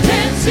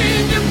 Dance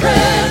in your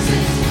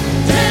presence.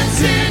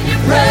 Dance in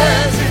your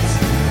presence.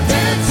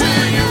 Dance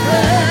in your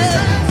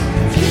presence.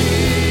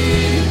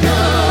 King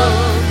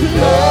of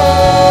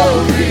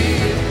glory,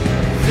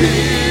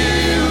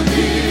 fill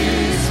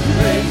this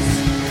place.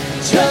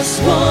 Just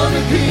want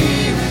to be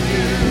with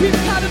you.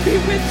 We've got to be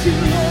with you,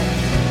 Lord.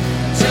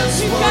 Just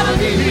want to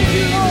be with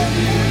you, Lord.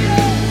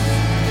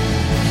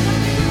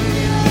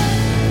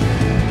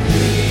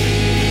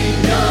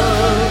 King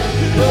of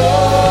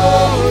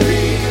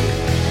glory,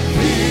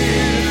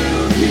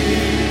 fill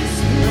this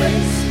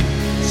place.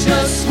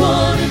 Just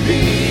want to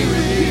be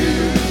with you.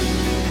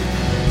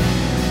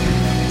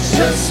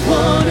 Just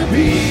want to be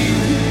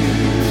with you.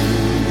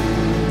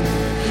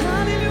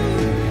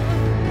 Hallelujah.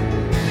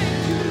 Thank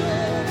you,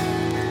 Lord.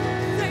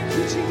 Thank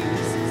you,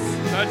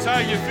 Jesus. That's how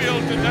you feel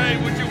today.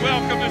 Would you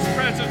welcome his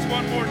presence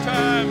one more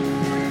time?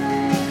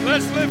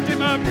 Let's lift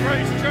him up,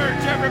 Grace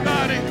Church,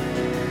 everybody.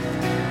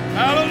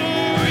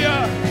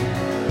 Hallelujah.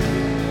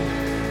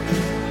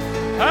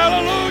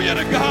 Hallelujah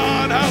to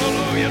God.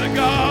 Hallelujah to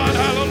God.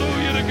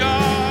 Hallelujah to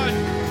God.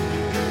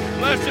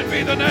 Blessed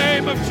be the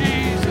name of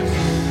Jesus.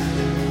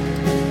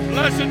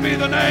 Blessed be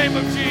the name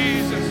of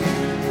Jesus.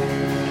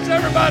 Let's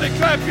everybody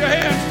clap your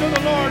hands to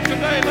the Lord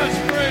today. Let's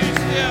praise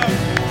him.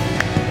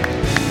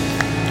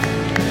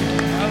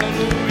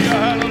 Hallelujah,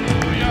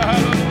 hallelujah,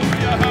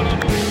 hallelujah,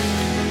 hallelujah.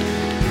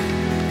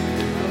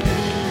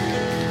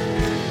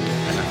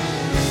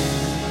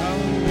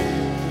 Hallelujah.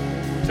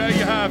 I'll tell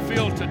you how I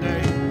feel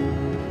today.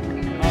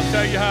 I'll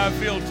tell you how I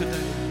feel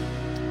today.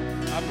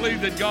 I believe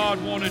that God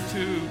wanted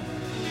to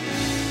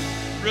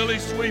really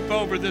sweep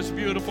over this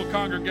beautiful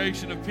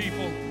congregation of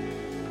people.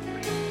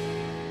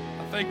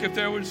 I think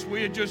if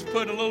we had just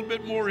put a little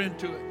bit more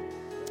into it,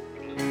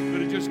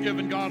 would have just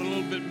given God a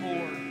little bit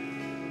more,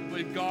 I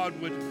believe God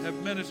would have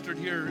ministered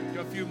here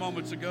a few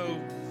moments ago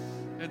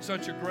in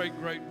such a great,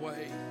 great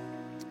way.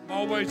 I'm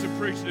always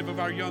appreciative of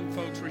our young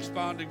folks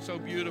responding so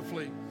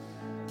beautifully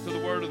to the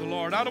word of the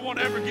Lord. I don't want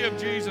to ever give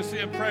Jesus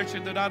the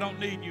impression that I don't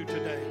need you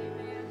today.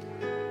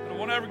 I don't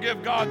want to ever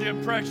give God the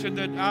impression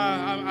that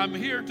I'm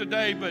here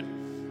today, but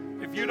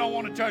if you don't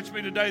want to touch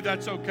me today,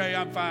 that's okay.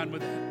 I'm fine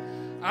with that.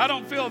 I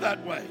don't feel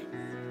that way.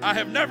 I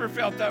have never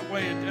felt that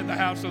way in the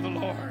house of the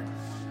Lord.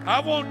 I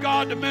want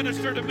God to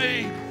minister to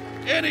me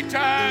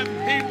anytime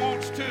he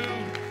wants to,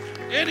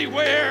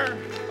 anywhere,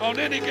 on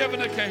any given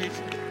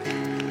occasion.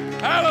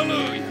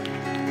 Hallelujah.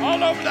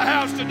 All over the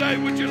house today,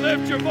 would you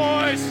lift your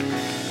voice?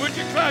 Would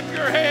you clap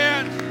your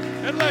hands?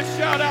 And let's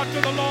shout out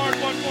to the Lord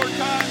one more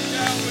time,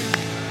 shall we?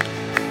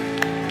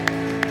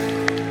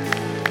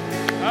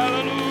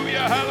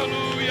 Hallelujah,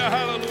 hallelujah,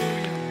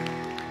 hallelujah.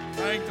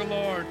 Thank the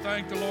Lord,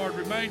 thank the Lord.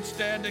 Remain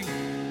standing,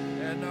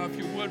 and if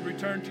you would,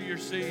 return to your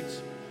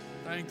seats.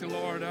 Thank the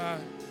Lord.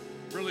 I'm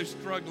really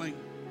struggling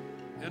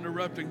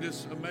interrupting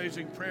this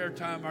amazing prayer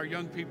time our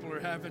young people are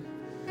having,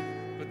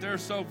 but they're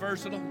so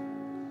versatile.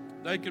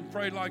 They can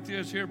pray like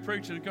this here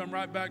preaching and come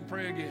right back and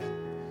pray again.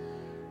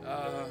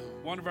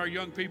 One of our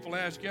young people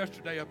asked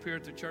yesterday up here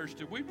at the church,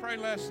 did we pray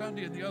last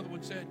Sunday? And the other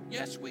one said,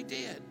 yes, we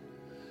did.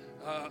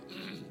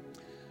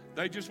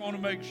 They just want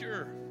to make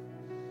sure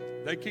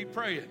they keep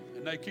praying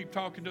and they keep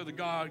talking to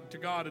God,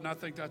 and I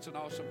think that's an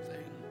awesome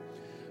thing.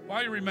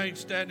 While you remain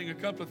standing, a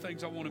couple of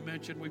things I want to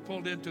mention. We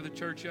pulled into the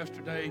church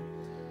yesterday.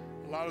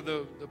 A lot of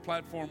the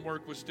platform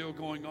work was still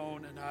going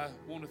on, and I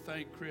want to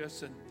thank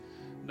Chris and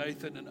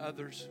Nathan and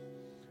others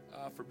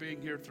for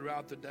being here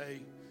throughout the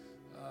day.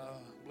 I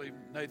believe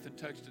Nathan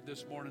texted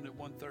this morning at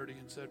 1:30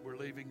 and said we're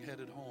leaving,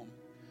 headed home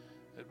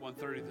at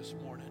 1:30 this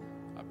morning.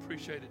 I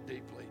appreciate it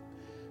deeply.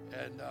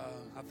 And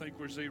I think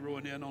we're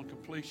zeroing in on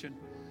completion.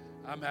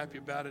 I'm happy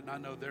about it, and I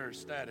know they're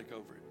ecstatic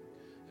over it.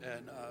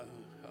 And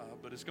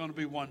but it's going to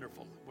be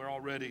wonderful. We're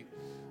already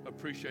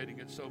appreciating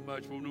it so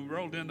much. When we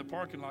rolled in the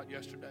parking lot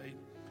yesterday,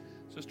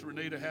 Sister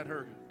Renita had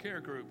her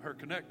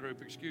Connect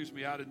group,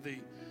 out in the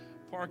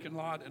parking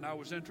lot, and I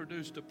was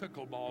introduced to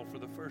pickleball for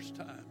the first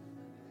time.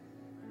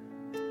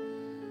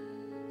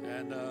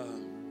 And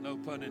no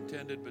pun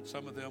intended, but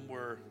some of them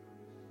were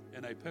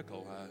in a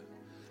pickle.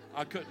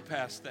 I couldn't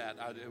pass that.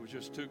 It was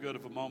just too good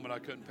of a moment. I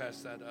couldn't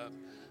pass that up.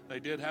 They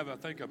did have, I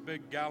think, a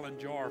big gallon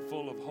jar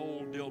full of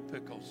whole dill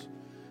pickles.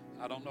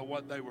 I don't know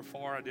what they were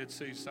for. I did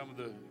see some of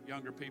the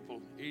younger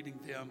people eating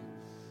them.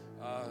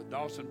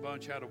 Dawson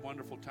Bunch had a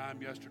wonderful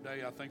time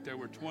yesterday. I think there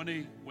were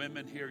 20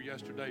 women here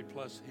yesterday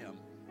plus him.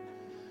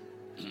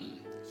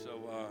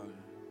 So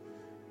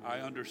I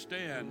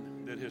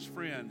understand that his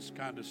friends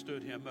kind of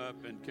stood him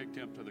up and kicked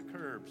him to the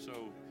curb.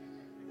 So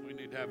we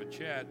need to have a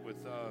chat with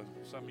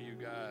some of you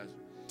guys.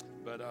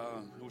 But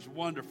it was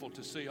wonderful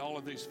to see all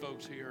of these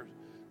folks here.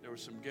 There were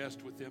some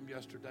guests with them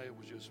yesterday. It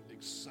was just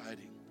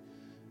exciting.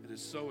 It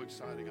is so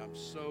exciting. I'm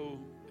so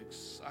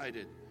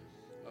excited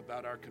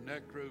about our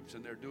Connect groups,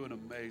 and they're doing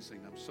amazing.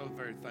 I'm so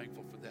very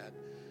thankful for that.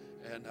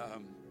 And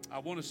I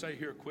want to say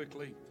here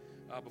quickly,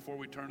 before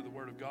we turn to the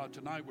Word of God,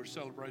 tonight we're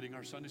celebrating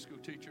our Sunday school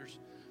teachers.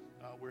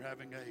 We're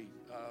having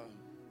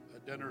a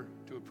dinner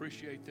to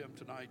appreciate them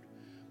tonight,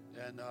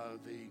 and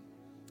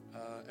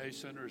the A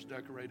Center is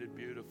decorated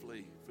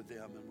beautifully for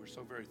them, and we're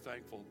so very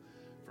thankful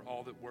for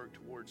all that work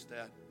towards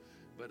that.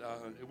 But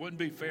it wouldn't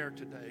be fair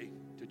today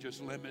to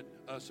just limit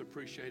us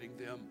appreciating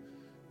them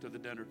to the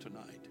dinner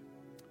tonight.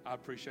 I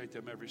appreciate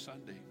them every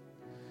Sunday.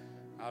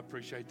 I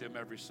appreciate them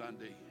every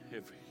Sunday.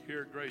 If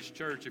here at Grace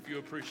Church, if you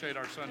appreciate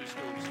our Sunday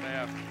school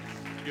staff,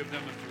 give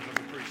them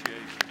an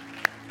appreciation.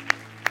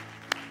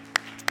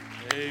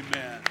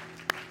 Amen.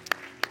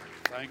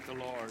 Thank the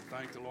Lord.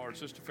 Thank the Lord.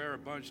 Sister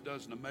Farrah Bunch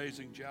does an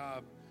amazing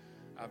job.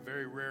 I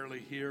very rarely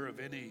hear of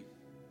any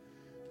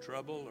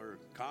trouble or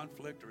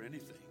conflict or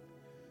anything.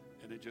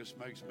 And it just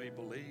makes me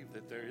believe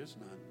that there is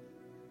none.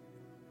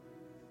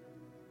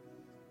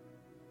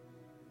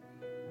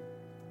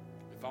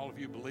 If all of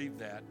you believe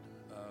that,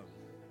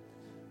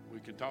 we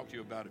can talk to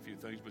you about a few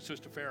things. But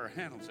Sister Farrah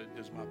handles it,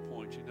 is my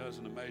point. She does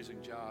an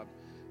amazing job.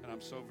 And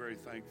I'm so very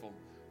thankful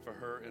for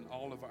her and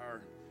all of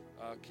our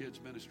kids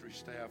ministry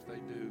staff. They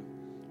do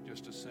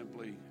just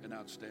simply an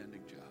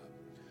outstanding job.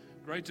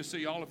 Great to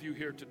see all of you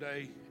here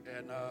today.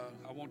 And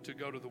I want to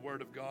go to the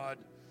Word of God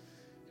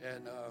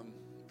and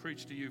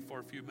preach to you for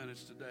a few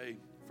minutes today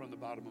from the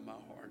bottom of my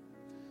heart.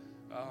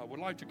 I would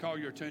like to call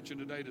your attention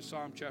today to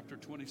Psalm chapter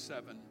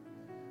 27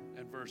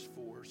 and verse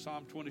 4.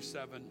 Psalm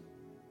 27,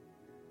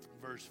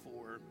 verse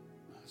 4.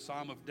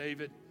 Psalm of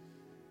David.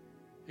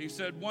 He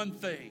said one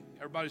thing.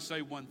 Everybody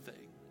say one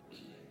thing.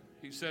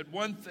 He said,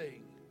 one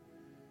thing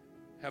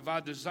have I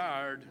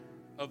desired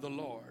of the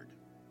Lord.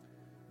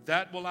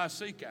 That will I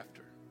seek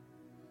after,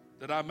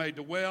 that I may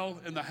dwell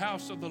in the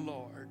house of the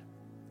Lord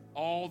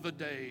all the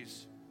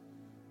days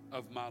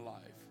of my life.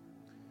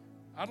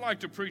 I'd like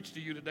to preach to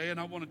you today, and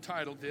I want to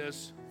title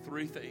this,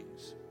 Three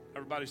Things.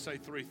 Everybody say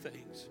three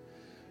things.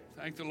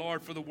 Thank the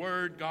Lord for the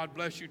word. God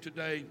bless you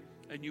today,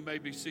 and you may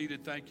be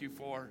seated. Thank you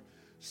for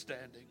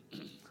standing.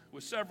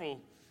 With several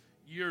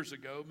years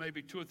ago,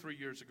 maybe 2 or 3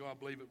 years ago, I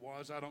believe it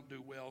was. I don't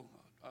do well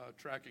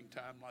tracking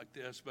time like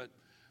this, but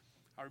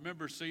I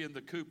remember seeing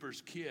the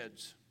Cooper's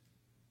kids,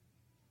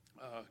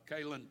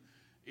 Kaylin,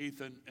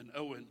 Ethan, and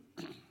Owen,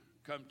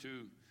 come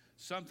to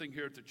something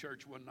here at the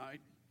church one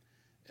night.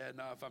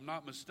 And if I'm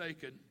not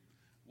mistaken,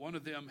 one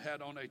of them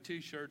had on a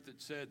T-shirt that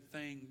said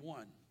Thing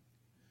 1.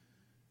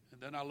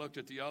 And then I looked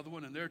at the other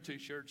one, and their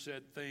T-shirt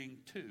said Thing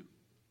 2.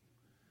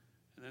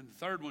 And then the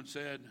third one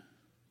said,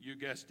 you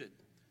guessed it,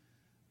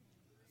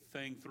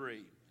 Thing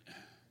 3.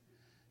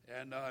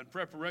 And in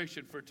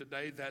preparation for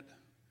today, that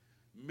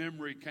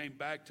memory came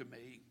back to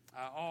me.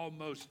 I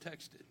almost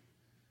texted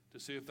to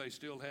see if they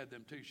still had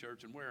them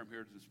T-shirts and wear them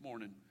here this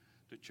morning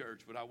to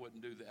church, but I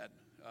wouldn't do that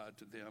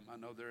to them. I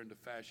know they're into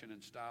fashion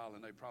and style,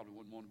 and they probably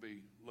wouldn't want to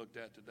be looked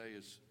at today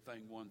as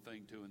Thing 1,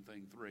 Thing 2, and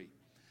Thing 3.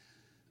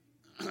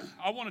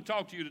 I want to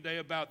talk to you today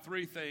about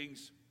three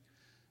things,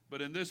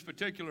 but in this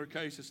particular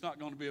case, it's not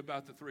going to be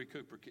about the three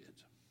Cooper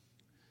kids.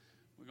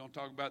 We're going to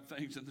talk about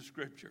things in the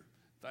Scripture.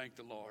 Thank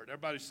the Lord.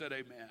 Everybody said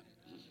amen.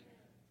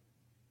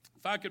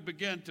 If I could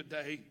begin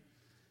today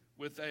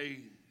with a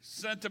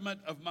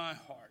sentiment of my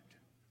heart.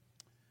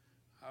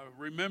 I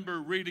remember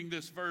reading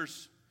this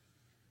verse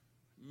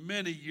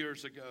many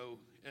years ago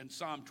in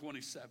Psalm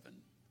 27,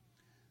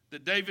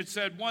 that David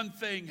said, one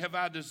thing have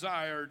I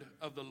desired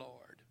of the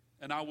Lord,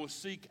 and I will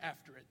seek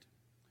after it,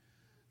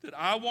 that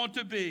I want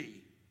to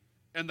be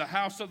in the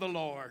house of the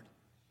Lord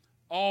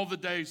all the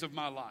days of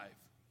my life.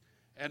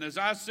 And as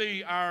I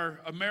see our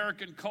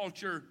American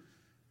culture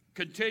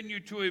continue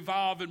to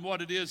evolve in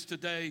what it is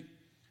today,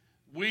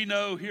 we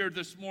know here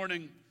this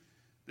morning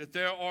that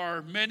there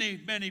are many,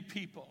 many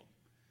people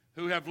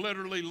who have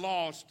literally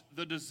lost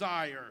the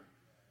desire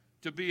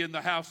to be in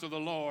the house of the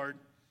Lord,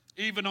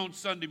 even on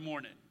Sunday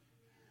morning.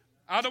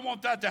 I don't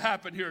want that to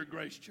happen here at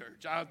Grace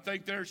Church. I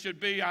think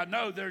I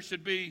know there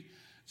should be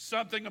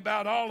something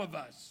about all of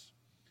us,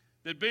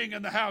 that being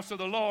in the house of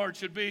the Lord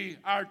should be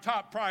our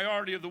top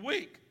priority of the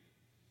week.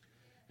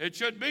 It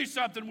should be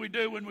something we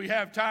do when we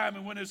have time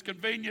and when it's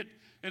convenient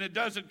and it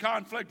doesn't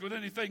conflict with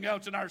anything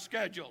else in our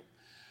schedule.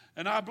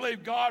 And I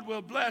believe God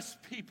will bless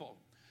people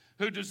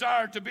who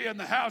desire to be in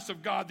the house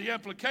of God. The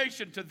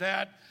implication to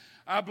that,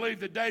 I believe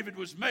that David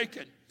was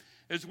making,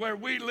 is where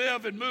we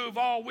live and move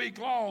all week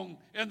long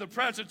in the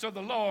presence of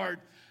the Lord.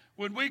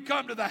 When we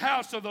come to the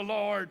house of the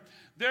Lord,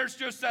 there's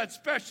just that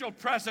special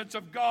presence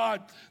of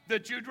God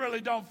that you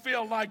really don't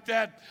feel like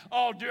that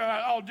all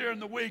during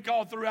the week,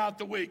 all throughout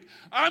the week.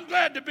 I'm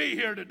glad to be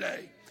here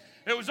today.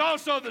 It was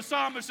also the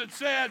psalmist that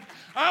said,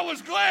 I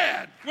was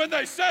glad when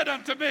they said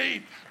unto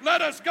me,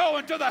 let us go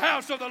into the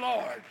house of the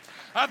Lord.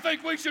 I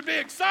think we should be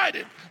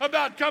excited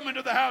about coming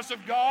to the house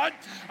of God.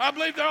 I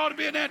believe there ought to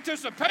be an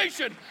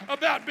anticipation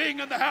about being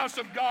in the house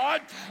of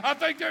God. I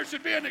think there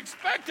should be an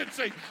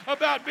expectancy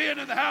about being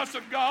in the house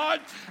of God.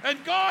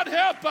 And God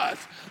help us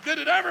that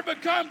it ever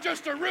become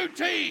just a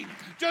routine,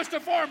 just a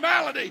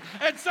formality,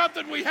 and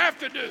something we have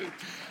to do.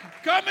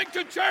 Coming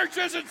to church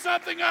isn't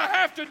something I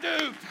have to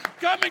do.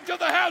 Coming to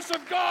the house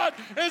of God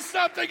is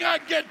something I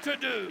get to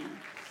do.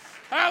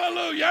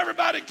 Hallelujah.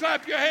 Everybody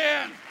clap your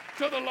hands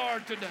to the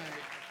Lord today.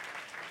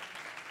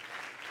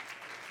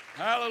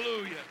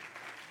 Hallelujah.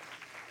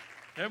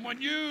 And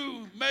when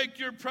you make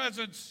your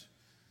presence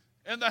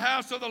in the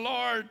house of the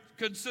Lord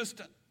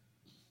consistent,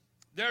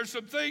 there's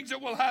some things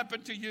that will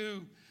happen to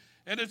you.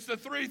 And it's the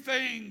three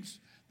things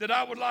that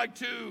I would like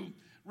to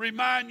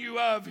remind you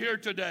of here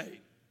today.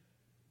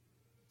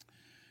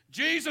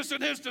 Jesus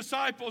and his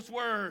disciples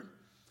were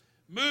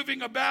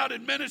moving about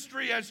in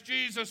ministry as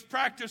Jesus'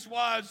 practice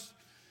was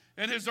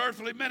in his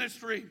earthly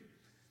ministry.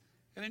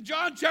 And in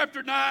John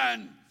chapter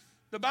 9,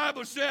 the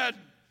Bible said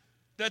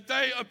that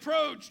they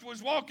approached,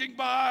 was walking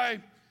by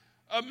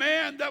a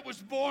man that was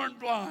born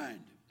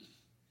blind.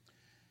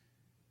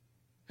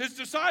 His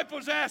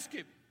disciples asked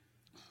him,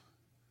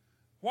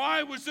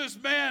 why was this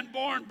man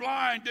born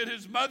blind? Did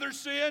his mother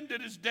sin?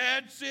 Did his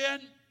dad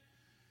sin?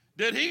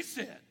 Did he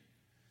sin?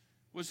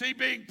 Was he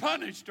being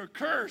punished or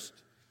cursed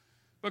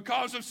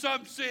because of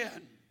some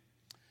sin?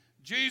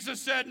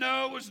 Jesus said,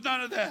 no, it was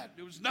none of that.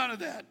 It was none of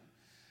that.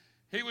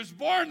 He was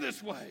born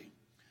this way,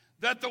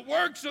 that the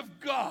works of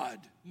God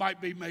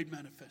might be made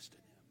manifest in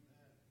him.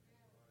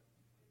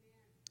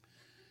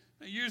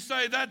 Now you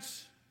say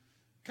that's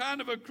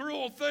kind of a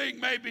cruel thing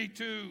maybe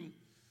to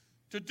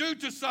do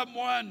to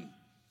someone,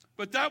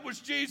 but that was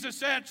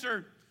Jesus'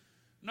 answer.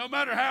 No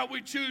matter how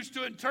we choose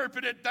to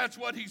interpret it, that's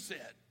what he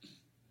said.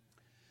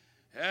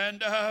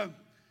 And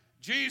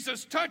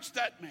Jesus touched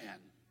that man.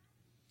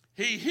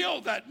 He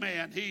healed that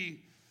man.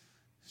 He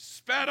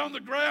spat on the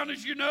ground,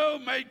 as you know,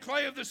 made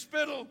clay of the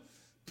spittle,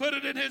 put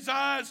it in his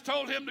eyes,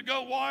 told him to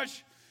go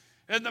wash,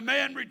 and the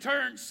man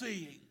returned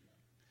seeing.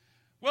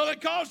 Well, it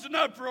caused an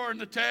uproar in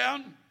the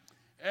town,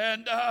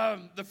 and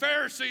the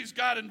Pharisees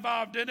got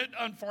involved in it,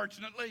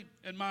 unfortunately,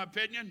 in my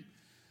opinion.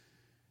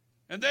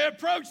 And they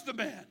approached the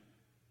man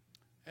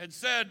and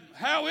said,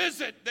 how is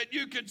it that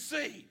you can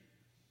see?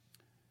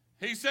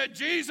 He said,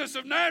 Jesus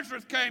of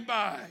Nazareth came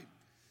by,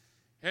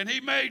 and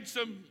he made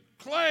some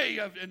clay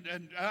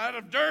out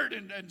of dirt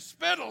and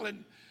spittle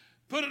and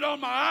put it on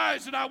my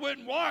eyes, and I went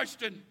and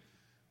washed, and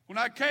when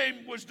I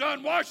was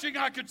done washing,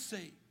 I could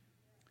see.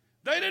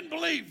 They didn't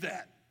believe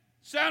that.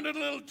 Sounded a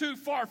little too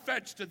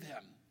far-fetched to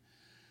them.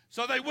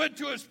 So they went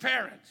to his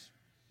parents.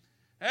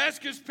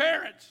 Asked his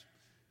parents.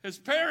 His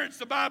parents,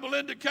 the Bible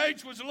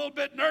indicates, was a little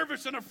bit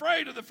nervous and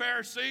afraid of the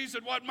Pharisees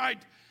and what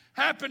might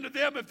happen to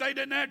them if they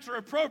didn't answer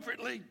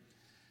appropriately.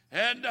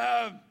 And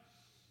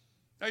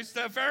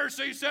the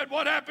Pharisees said,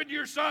 what happened to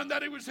your son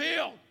that he was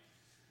healed?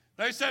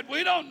 They said,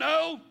 we don't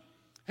know.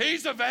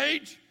 He's of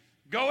age.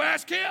 Go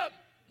ask him.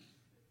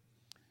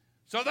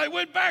 So they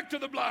went back to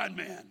the blind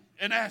man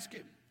and asked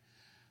him.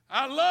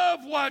 I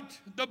love what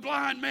the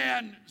blind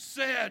man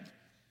said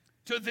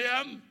to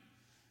them.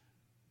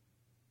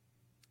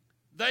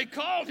 They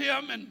called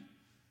him and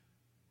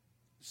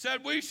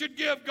said we should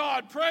give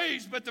God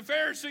praise, but the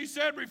Pharisees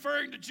said,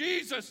 referring to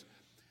Jesus,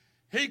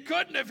 he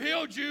couldn't have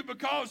healed you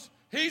because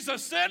he's a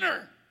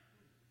sinner.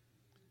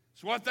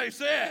 That's what they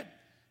said.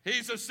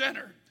 He's a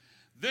sinner.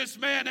 This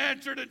man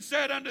answered and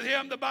said unto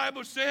him, the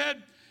Bible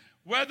said,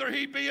 whether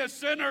he be a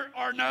sinner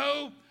or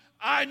no,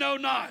 I know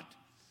not.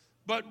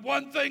 But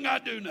one thing I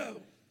do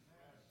know.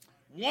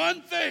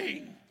 One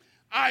thing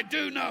I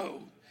do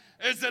know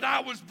is that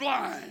I was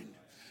blind,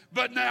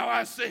 but now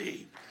I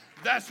see.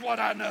 That's what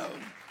I know.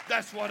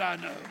 That's what I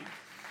know.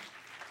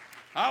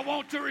 I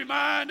want to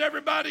remind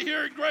everybody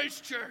here at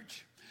Grace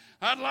Church,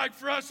 I'd like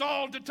for us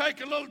all to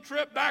take a little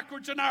trip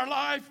backwards in our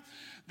life.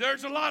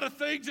 There's a lot of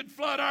things that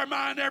flood our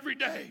mind every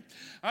day.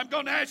 I'm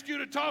going to ask you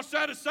to toss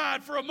that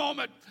aside for a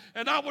moment,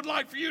 and I would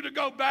like for you to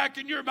go back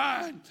in your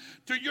mind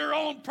to your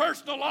own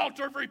personal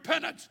altar of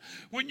repentance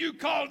when you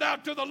called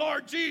out to the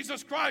Lord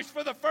Jesus Christ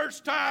for the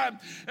first time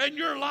in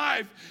your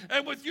life,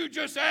 and with you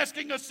just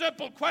asking a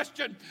simple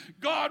question,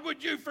 God,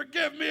 would you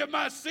forgive me of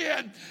my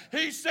sin?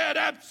 He said,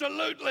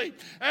 absolutely.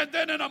 And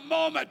then in a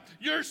moment,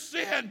 your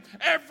sin,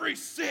 every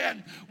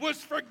sin was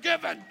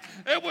forgiven.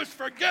 It was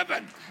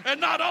forgiven.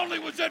 And not only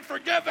was it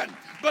forgiven,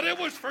 but it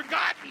was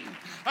forgotten.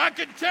 I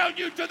can tell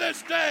you to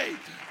this day,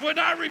 when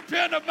I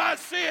repent of my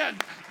sin,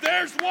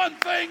 there's one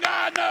thing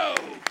I know.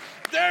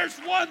 There's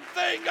one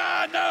thing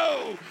I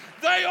know.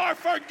 They are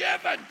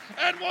forgiven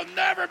and will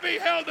never be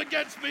held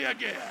against me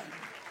again.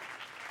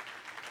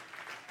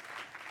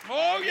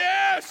 Oh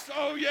yes,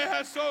 oh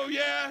yes, oh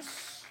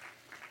yes.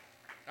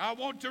 I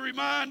want to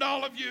remind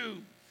all of you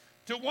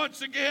to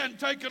once again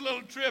take a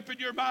little trip in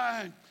your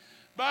mind.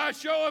 By a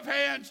show of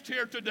hands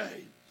here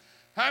today,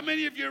 how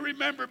many of you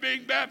remember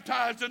being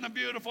baptized in the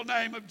beautiful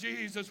name of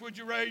Jesus? Would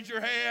you raise your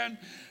hand?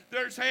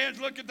 There's hands.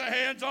 Look at the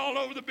hands all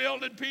over the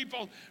building.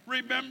 People,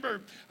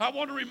 remember, I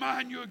want to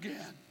remind you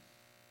again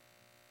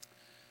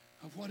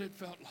of what it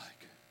felt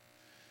like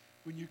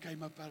when you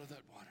came up out of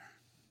that water.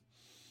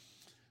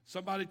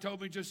 Somebody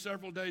told me just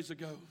several days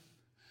ago,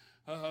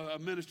 a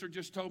minister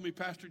just told me,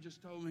 pastor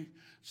just told me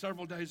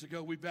several days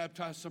ago, we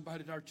baptized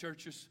somebody at our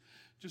churches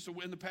just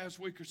in the past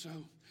week or so,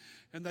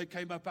 and they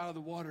came up out of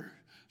the water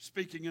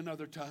speaking in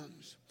other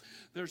tongues.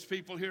 There's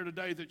people here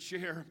today that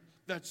share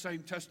that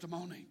same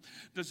testimony.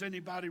 Does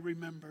anybody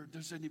remember?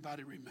 Does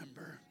anybody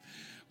remember?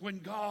 When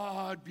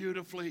God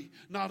beautifully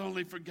not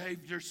only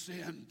forgave your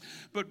sin,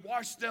 but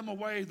washed them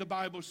away, the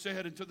Bible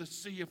said, into the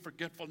sea of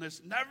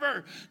forgetfulness,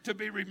 never to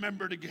be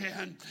remembered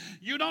again.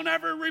 You don't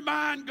ever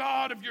remind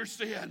God of your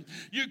sin.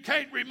 You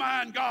can't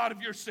remind God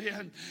of your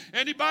sin.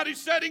 Anybody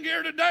sitting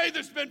here today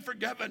that's been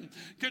forgiven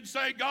can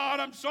say, God,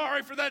 I'm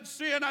sorry for that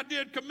sin I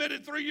did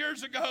committed 3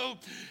 years ago.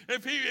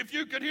 If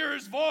you could hear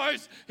his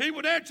voice, he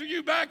would answer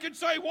you back and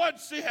say, what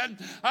sin?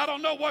 I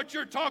don't know what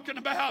you're talking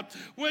about.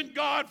 When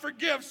God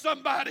forgives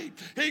somebody,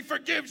 he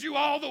forgives you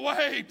all the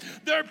way.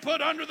 They're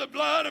put under the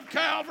blood of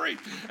Calvary,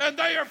 and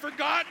they are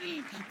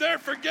forgotten, they're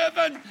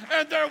forgiven,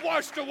 and they're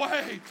washed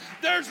away.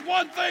 There's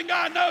one thing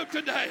I know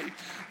today.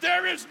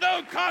 There is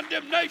no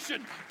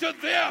condemnation to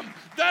them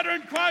that are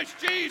in Christ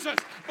Jesus,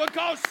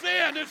 because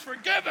sin is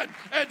forgiven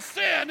and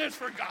sin is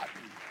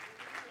forgotten.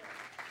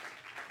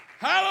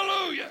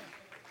 Hallelujah.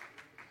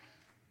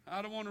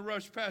 I don't want to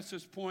rush past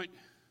this point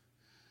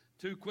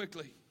too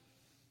quickly,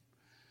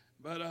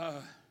 but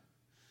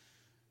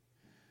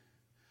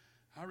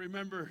I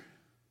remember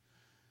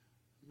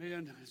me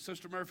and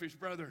Sister Murphy's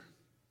brother,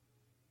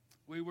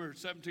 we were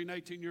 17,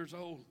 18 years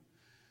old,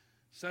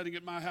 sitting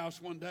at my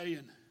house one day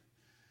and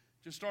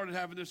just started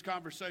having this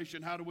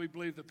conversation. How do we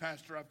believe the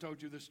pastor? I've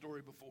told you this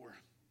story before.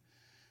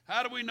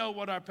 How do we know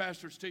what our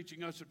pastor's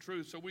teaching us the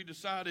truth? So we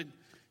decided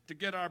to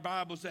get our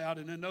Bibles out,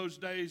 and in those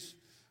days,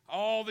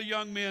 all the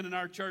young men in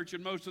our church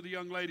and most of the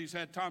young ladies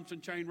had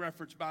Thompson Chain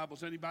Reference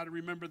Bibles. Anybody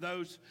remember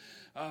those?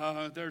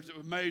 There's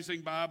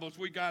amazing Bibles.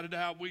 We got it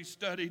out. We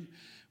studied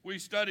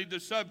the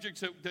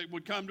subjects that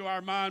would come to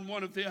our mind.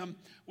 One of them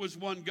was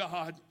one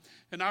God.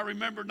 And I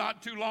remember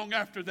not too long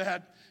after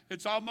that,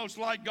 it's almost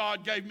like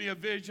God gave me a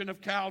vision of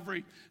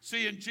Calvary,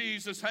 seeing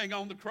Jesus hang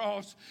on the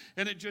cross,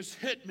 and it just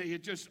hit me.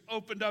 It just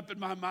opened up in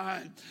my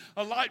mind.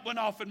 A light went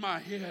off in my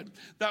head.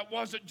 That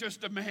wasn't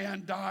just a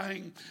man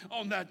dying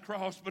on that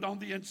cross, but on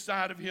the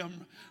inside of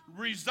him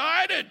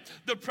resided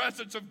the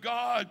presence of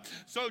God.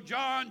 So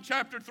John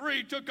chapter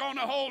 3 took on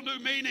a whole new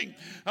meaning.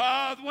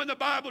 When the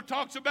Bible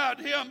talks about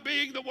him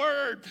being the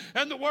Word,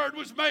 and the Word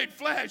was made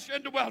flesh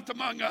and dwelt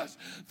among us.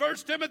 1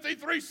 Timothy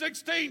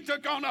 3:16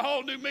 took on a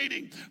whole new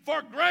meaning.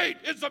 For great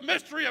is the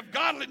mystery of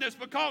godliness,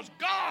 because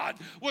God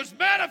was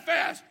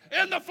manifest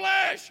in the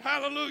flesh.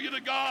 Hallelujah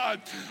to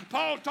God.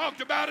 Paul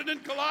talked about it in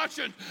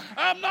Colossians.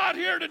 I'm not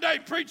here today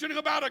preaching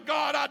about a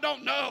God I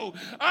don't know.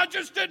 I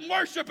just didn't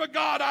worship a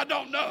God I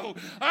don't know.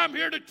 I'm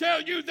here to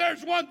tell you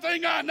there's one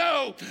thing I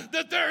know,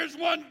 that there is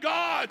one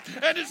God,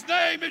 and his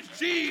name is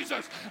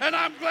Jesus, and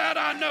I'm glad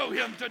I know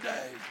him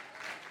today.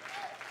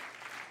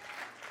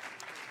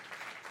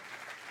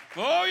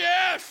 Oh,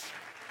 yes.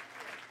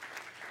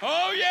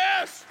 Oh,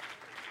 yes.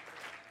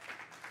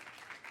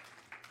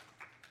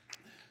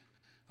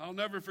 I'll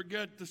never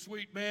forget the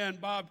sweet man,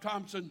 Bob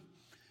Thompson.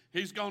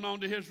 He's gone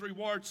on to his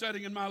reward,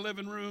 sitting in my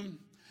living room.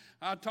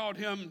 I taught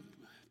him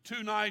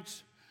 2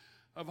 nights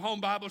of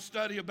home Bible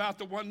study about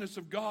the oneness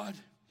of God.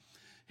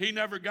 He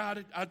never got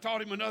it. I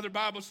taught him another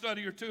Bible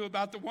study or 2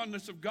 about the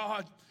oneness of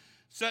God,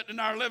 sitting in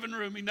our living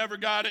room. He never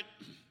got it.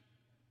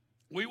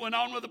 We went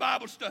on with the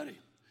Bible study.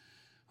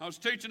 I was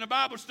teaching a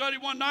Bible study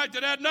one night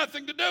that had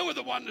nothing to do with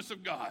the oneness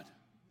of God.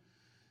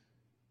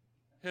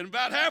 And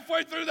about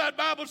halfway through that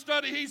Bible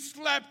study, he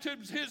slapped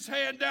his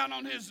hand down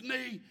on his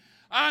knee.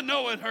 I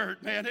know it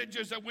hurt, man. It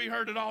just, we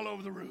heard it all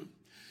over the room.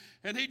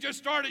 And he just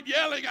started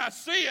yelling, I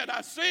see it, I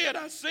see it,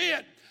 I see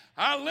it.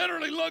 I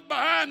literally looked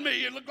behind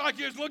me. It looked like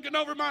he was looking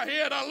over my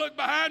head. I looked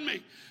behind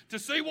me to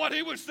see what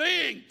he was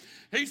seeing.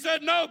 He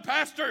said, no,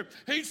 Pastor.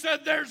 He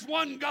said, there's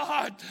one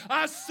God.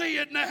 I see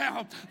it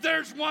now.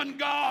 There's one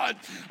God.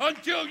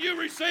 Until you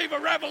receive a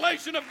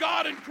revelation of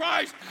God in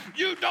Christ,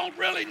 you don't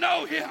really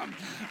know him.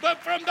 But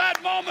from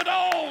that moment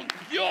on,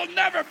 you'll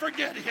never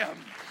forget him.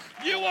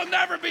 You will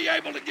never be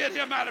able to get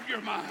him out of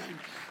your mind.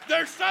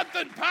 There's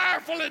something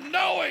powerful in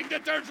knowing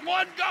that there's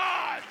one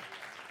God.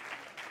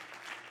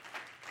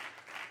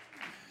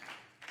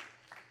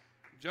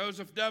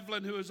 Joseph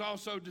Devlin, who is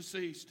also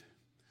deceased,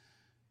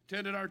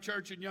 attended our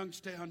church in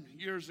Youngstown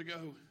years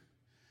ago.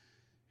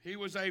 He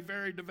was a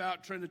very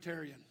devout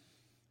Trinitarian,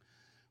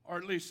 or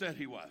at least said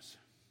he was.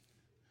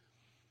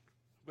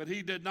 But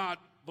he did not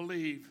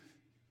believe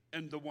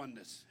in the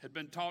oneness, had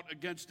been taught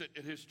against it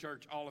at his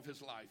church all of his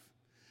life.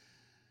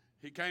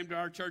 He came to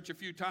our church a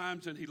few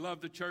times, and he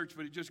loved the church,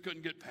 but he just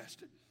couldn't get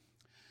past it.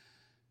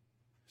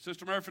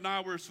 Sister Murphy and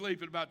I were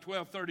asleep at about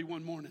 12:30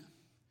 one morning,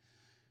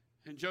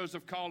 and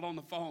Joseph called on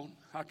the phone.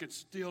 I could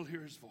still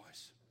hear his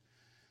voice.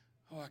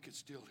 Oh, I could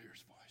still hear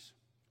his voice.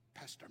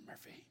 Pastor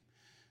Murphy,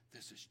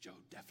 this is Joe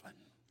Devlin.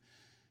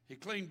 He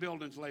cleaned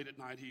buildings late at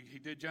night. He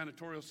did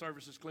janitorial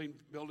services, cleaned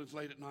buildings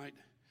late at night.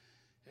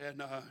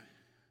 And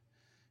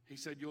he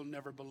said, you'll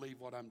never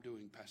believe what I'm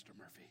doing, Pastor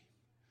Murphy.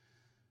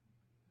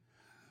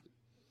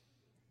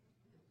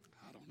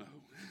 I don't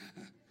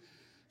know.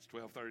 It's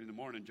 12:30 in the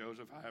morning,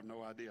 Joseph. I have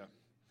no idea.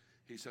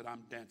 He said,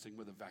 I'm dancing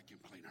with a vacuum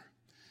cleaner.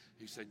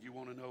 He said, you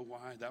want to know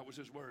why? That was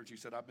his words. He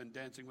said, I've been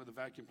dancing with a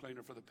vacuum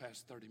cleaner for the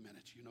past 30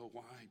 minutes. You know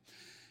why?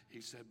 He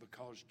said,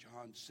 because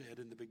John said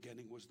in the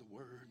beginning was the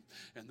Word,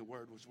 and the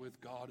Word was with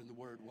God, and the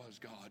Word was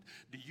God.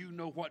 Do you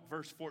know what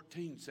verse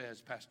 14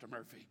 says, Pastor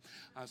Murphy?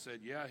 I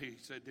said, yeah. He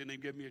said, didn't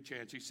even give me a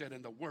chance. He said,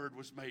 and the Word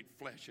was made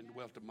flesh and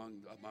dwelt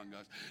among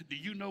us. Do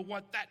you know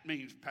what that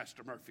means,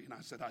 Pastor Murphy? And I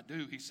said, I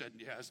do. He said,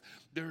 yes,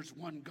 there's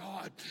one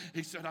God.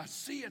 He said, I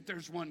see it,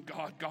 there's one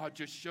God. God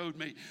just showed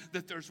me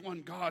that there's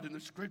one God in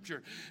the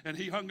Scripture. And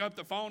he hung up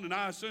the phone, and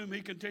I assume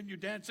he continued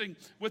dancing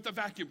with the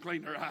vacuum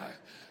cleaner.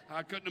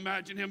 I couldn't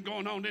imagine him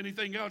going on to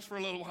anything else for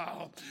a little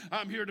while.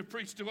 I'm here to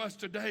preach to us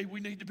today. We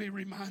need to be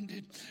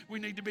reminded. We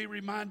need to be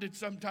reminded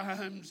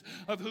sometimes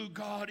of who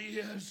God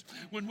is.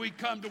 When we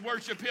come to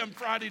worship him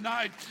Friday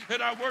night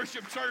at our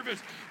worship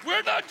service,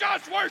 we're not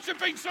just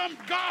worshiping some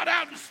God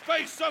out in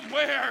space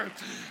somewhere,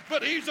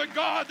 but he's a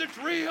God that's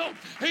real.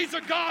 He's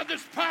a God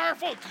that's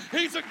powerful.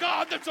 He's a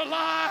God that's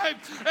alive.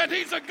 And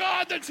he's a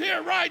God that's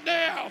here right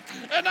now.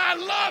 And I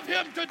love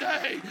him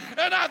today.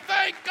 And I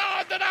thank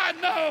God that I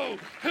know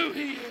who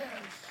he is.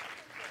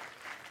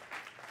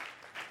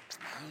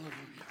 Hallelujah.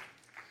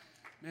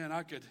 Man,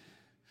 I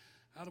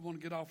don't want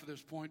to get off of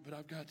this point, but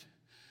I've got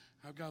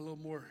a little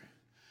more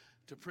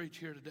to preach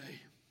here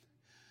today.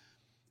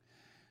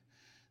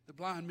 The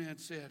blind man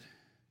said,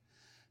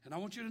 and I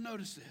want you to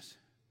notice this,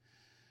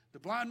 the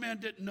blind man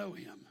didn't know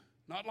him,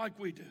 not like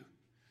we do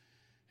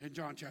in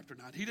John chapter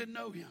 9. He didn't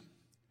know him.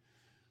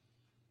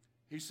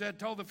 He said,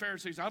 told the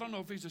Pharisees, I don't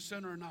know if he's a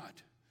sinner or not,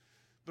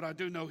 but I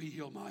do know he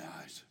healed my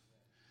eyes.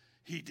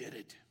 He did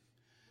it.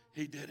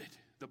 He did it.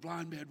 The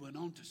blind man went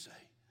on to say,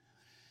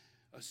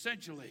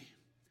 essentially,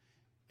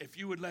 if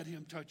you would let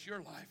him touch your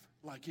life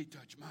like he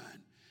touched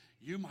mine,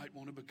 you might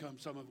want to become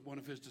one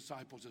of his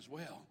disciples as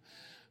well.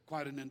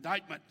 Quite an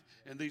indictment,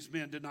 and these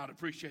men did not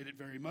appreciate it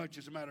very much.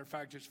 As a matter of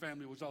fact, his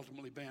family was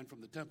ultimately banned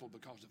from the temple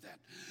because of that.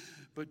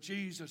 But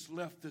Jesus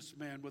left this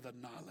man with a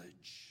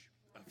knowledge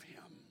of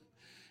him.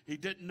 He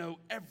didn't know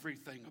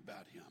everything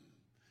about him,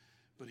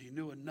 but he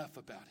knew enough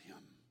about him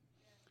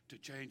to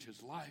change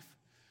his life,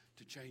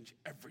 to change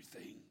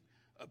everything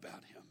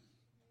about him.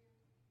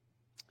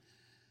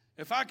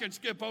 If I can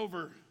skip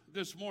over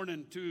this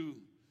morning to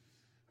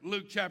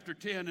Luke chapter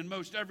 10, and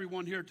most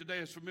everyone here today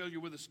is familiar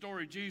with the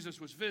story. Jesus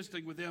was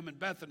visiting with them in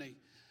Bethany,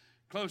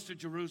 close to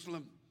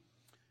Jerusalem,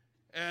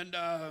 and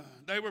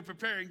they were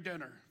preparing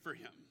dinner for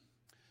him.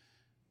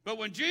 But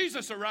when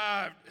Jesus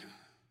arrived,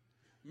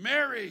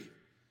 Mary,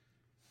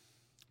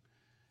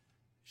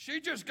 she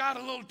just got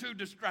a little too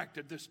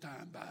distracted this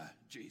time by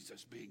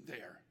Jesus being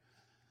there.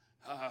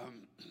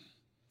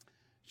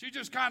 She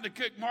just kind of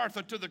kicked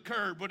Martha to the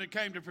curb when it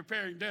came to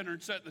preparing dinner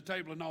and setting the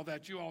table and all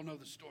that. You all know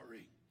the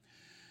story.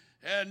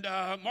 And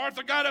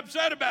Martha got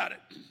upset about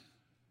it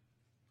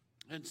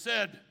and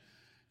said,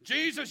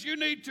 Jesus, you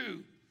need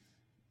to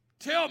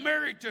tell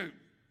Mary to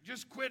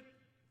just quit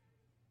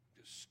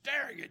just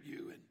staring at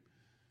you and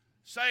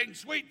saying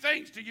sweet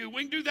things to you.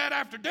 We can do that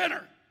after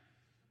dinner.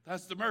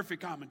 That's the Murphy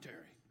commentary.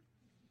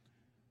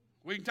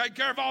 We can take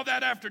care of all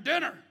that after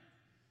dinner.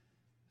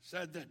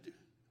 Said that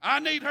I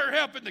need her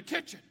help in the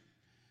kitchen.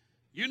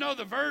 You know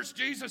the verse,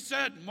 Jesus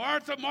said,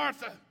 Martha,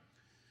 Martha,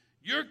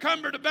 you're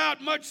cumbered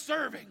about much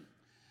serving,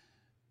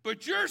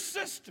 but your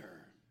sister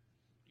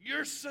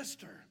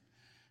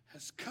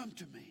has come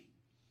to me.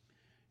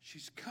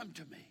 She's come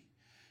to me.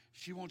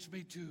 She wants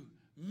me to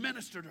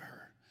minister to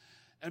her.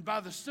 And by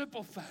the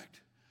simple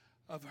fact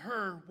of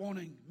her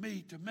wanting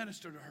me to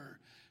minister to her,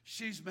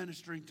 she's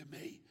ministering to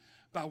me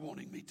by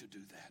wanting me to do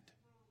that.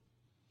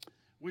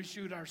 We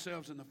shoot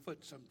ourselves in the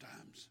foot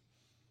sometimes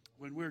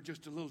when we're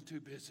just a little too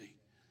busy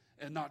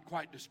and not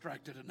quite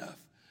distracted enough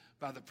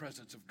by the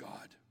presence of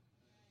God.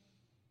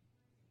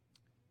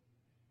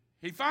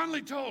 He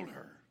finally told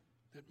her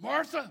that,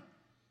 Martha,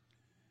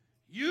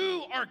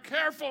 you are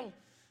careful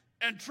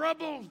and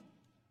troubled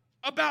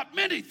about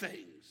many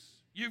things.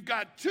 You've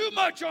got too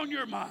much on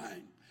your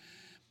mind.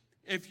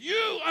 If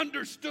you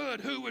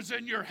understood who was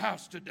in your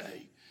house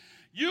today,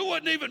 you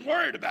wouldn't even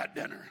worried about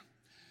dinner.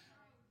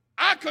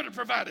 I could have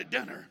provided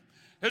dinner.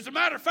 As a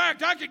matter of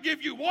fact, I could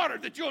give you water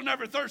that you'll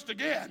never thirst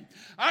again.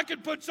 I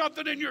could put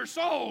something in your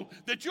soul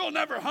that you'll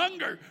never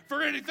hunger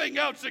for anything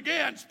else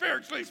again,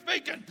 spiritually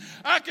speaking.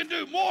 I can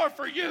do more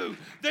for you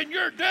than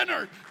your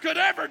dinner could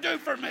ever do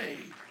for me.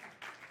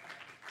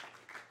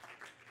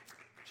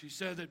 She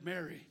said that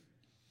Mary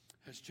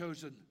has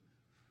chosen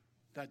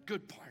that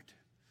good part,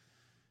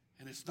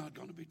 and it's not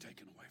going to be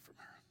taken away from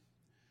her.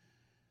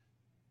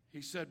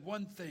 He said,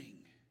 one thing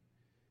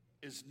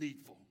is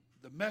needful.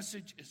 The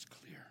message is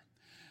clear,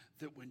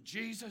 that when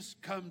Jesus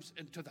comes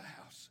into the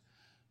house,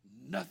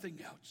 nothing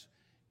else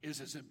is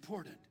as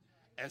important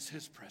as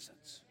his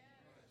presence.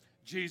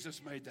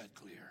 Jesus made that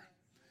clear.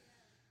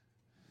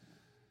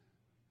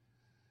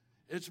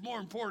 It's more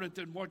important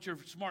than what your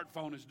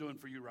smartphone is doing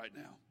for you right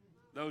now.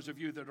 Those of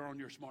you that are on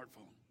your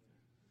smartphone.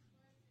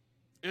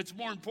 It's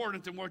more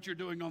important than what you're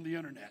doing on the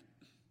internet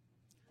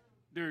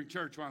during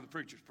church while the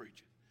preacher's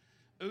preaching.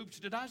 Oops,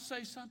 did I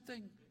say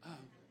something?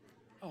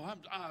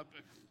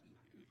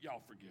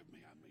 Y'all forgive me.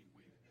 I mean,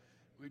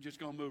 we're just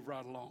going to move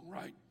right along,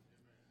 right?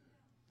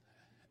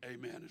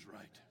 Amen is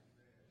right.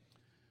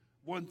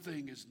 One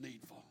thing is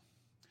needful,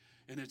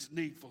 and it's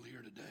needful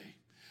here today.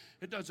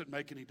 It doesn't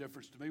make any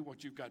difference to me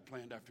what you've got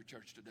planned after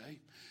church today.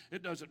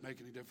 It doesn't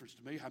make any difference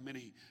to me how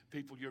many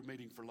people you're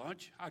meeting for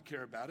lunch. I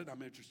care about it.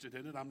 I'm interested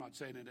in it. I'm not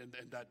saying it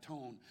in that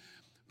tone.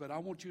 But I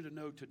want you to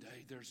know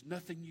today, there's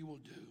nothing you will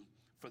do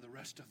for the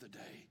rest of the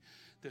day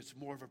that's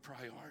more of a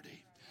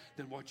priority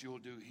than what you'll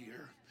do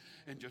here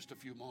in just a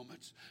few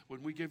moments.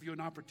 When we give you an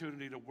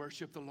opportunity to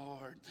worship the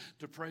Lord,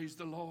 to praise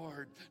the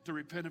Lord, to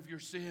repent of your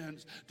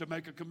sins, to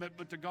make a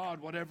commitment to God,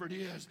 whatever it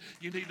is,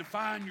 you need to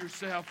find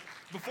yourself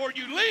before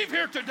you leave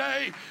here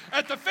today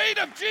at the feet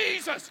of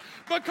Jesus,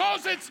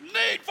 because it's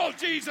needful,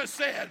 Jesus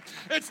said.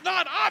 It's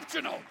not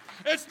optional.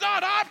 It's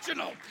not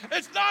optional.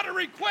 It's not a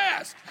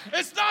request.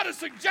 It's not a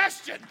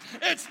suggestion.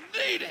 It's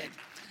needed.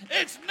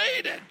 It's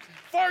needed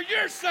for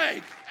your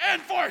sake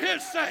and for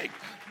his sake.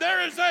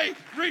 There is a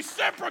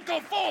reciprocal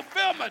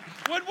fulfillment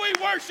when we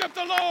worship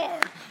the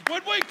Lord,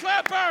 when we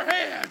clap our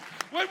hands,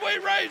 when we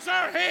raise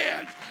our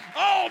hands.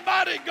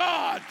 Almighty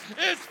God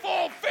is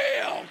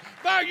fulfilled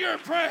by your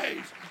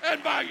praise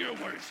and by your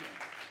worship.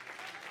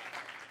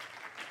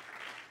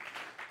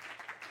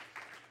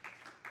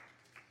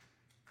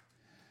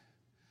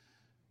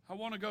 I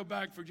want to go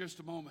back for just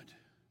a moment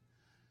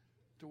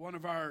to one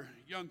of our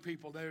young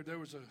people there. There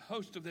was a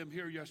host of them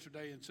here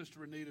yesterday in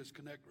Sister Anita's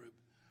Connect group.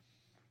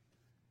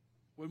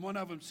 When one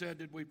of them said,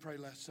 "Did we pray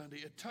last Sunday?"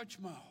 it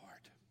touched my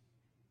heart.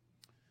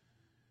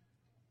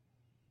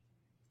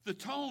 The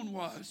tone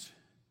was,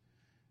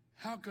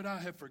 how could I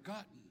have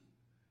forgotten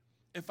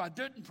if I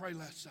didn't pray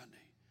last Sunday?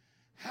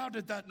 How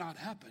did that not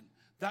happen?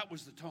 That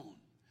was the tone.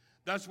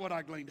 That's what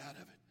I gleaned out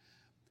of it.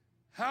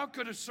 How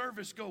could a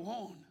service go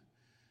on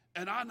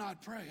and I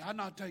not pray, I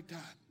not take time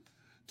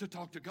to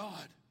talk to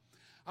God?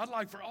 I'd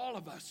like for all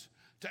of us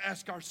to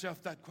ask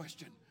ourselves that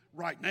question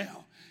right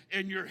now.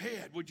 In your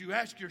head, would you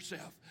ask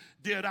yourself,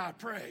 did I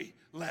pray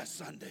last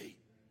Sunday?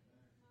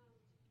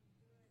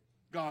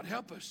 God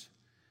help us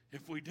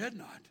if we did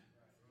not.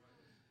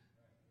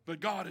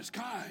 But God is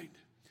kind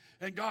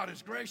and God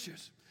is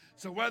gracious.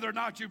 So whether or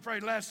not you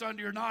prayed last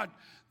Sunday or not,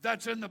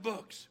 that's in the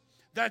books.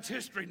 That's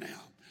history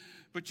now.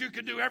 But you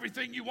can do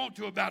everything you want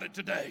to about it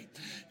today.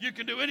 You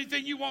can do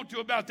anything you want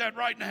to about that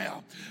right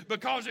now.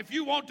 Because if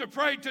you want to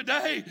pray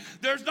today,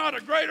 there's not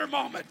a greater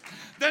moment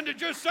than to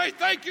just say,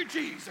 thank you,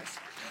 Jesus.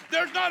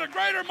 There's not a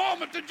greater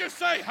moment than just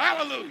say,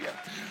 hallelujah.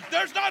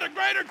 There's not a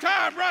greater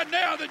time right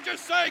now than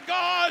just say,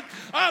 God,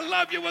 I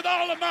love you with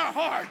all of my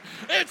heart.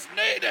 It's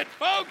needed,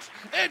 folks.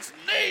 It's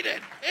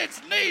needed.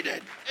 It's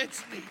needed.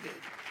 It's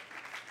needed.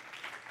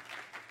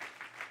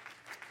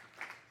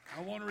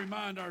 I want to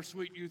remind our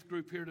sweet youth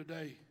group here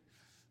today,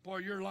 boy,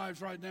 your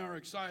lives right now are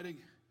exciting.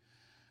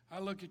 I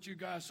look at you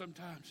guys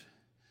sometimes,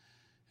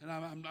 and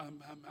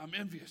I'm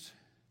envious.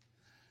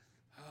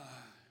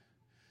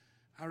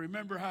 I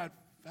remember how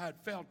it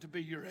felt to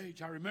be your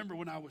age. I remember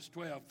when I was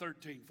 12,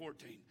 13,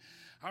 14.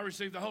 I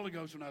received the Holy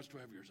Ghost when I was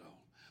 12 years old.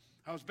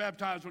 I was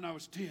baptized when I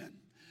was 10.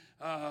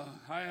 I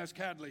asked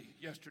Hadley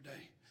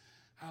yesterday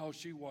how old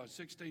she was,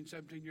 16,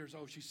 17 years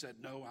old. She said,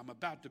 no, I'm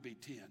about to be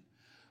 10.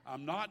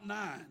 I'm not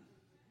 9.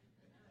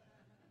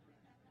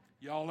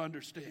 Y'all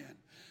understand.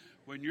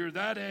 When you're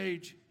that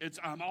age,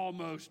 I'm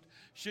almost,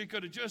 she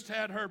could have just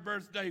had her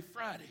birthday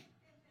Friday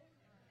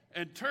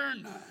and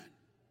turned 9,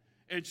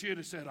 and she'd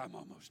have said, I'm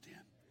almost 10.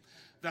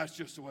 That's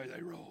just the way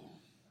they roll.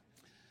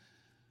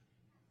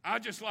 I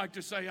just like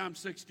to say I'm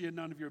 60 and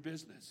none of your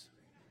business.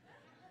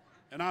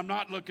 And I'm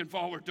not looking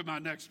forward to my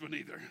next one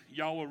either.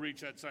 Y'all will reach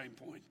that same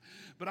point.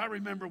 But I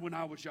remember when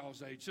I was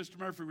y'all's age. Sister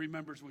Murphy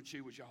remembers when she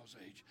was y'all's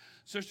age.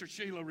 Sister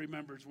Sheila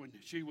remembers when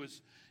she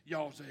was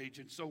y'all's age,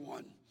 and so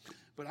on.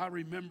 But I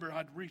remember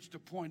I'd reached a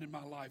point in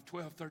my life,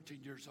 12, 13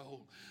 years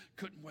old,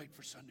 couldn't wait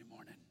for Sunday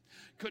morning.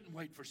 Couldn't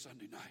wait for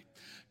Sunday night.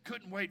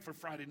 Couldn't wait for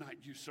Friday night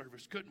youth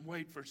service. Couldn't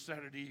wait for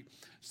Saturday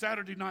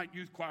night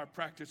youth choir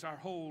practice. Our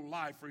whole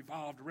life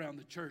revolved around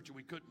the church, and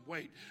we couldn't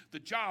wait. The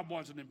job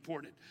wasn't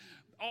important.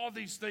 all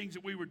these things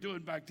that we were doing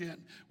back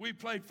then. We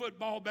played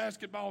football,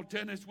 basketball,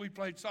 tennis. We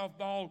played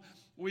softball.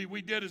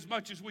 We did as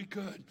much as we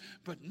could.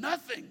 But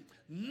nothing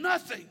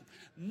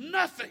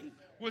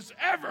was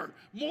ever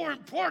more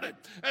important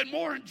and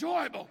more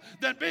enjoyable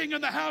than being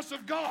in the house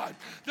of God.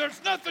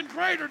 There's nothing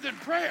greater than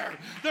prayer.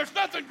 There's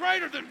nothing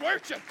greater than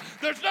worship.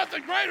 There's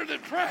nothing greater than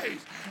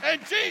praise.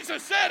 And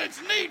Jesus said it's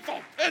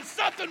needful. It's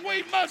something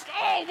we must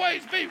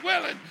always be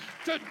willing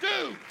to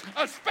do,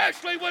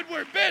 especially when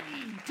we're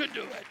bidden to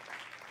do it.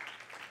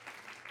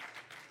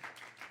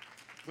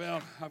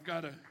 Well, I've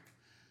got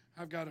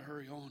to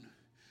hurry on.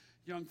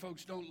 Young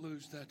folks, don't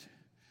lose that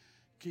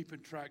keeping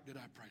track. Did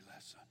I pray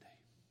last Sunday?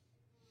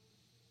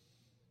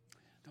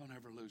 Don't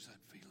ever lose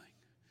that feeling.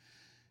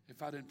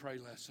 If I didn't pray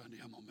last Sunday,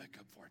 I'm going to make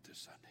up for it this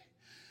Sunday.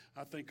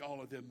 I think all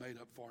of them made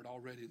up for it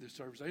already this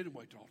service. They didn't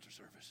wait till altar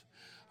service.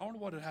 I wonder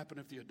what would happen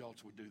if the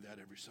adults would do that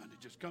every Sunday.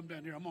 Just come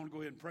down here. I'm going to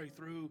go ahead and pray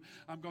through.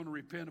 I'm going to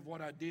repent of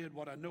what I did,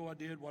 what I know I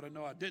did, what I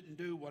know I didn't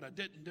do, what I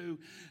didn't do.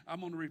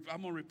 I'm going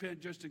to repent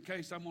just in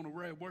case. I'm going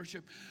to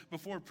worship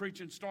before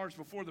preaching starts,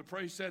 before the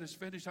praise set is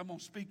finished. I'm going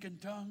to speak in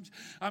tongues.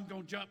 I'm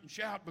going to jump and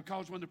shout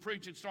because when the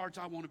preaching starts,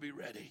 I want to be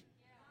ready.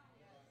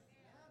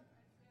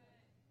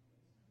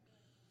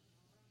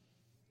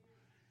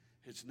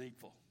 It's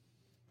needful.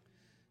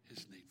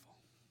 It's needful.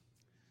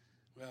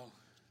 Well,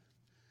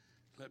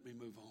 let me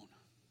move on.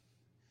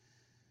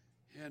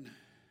 In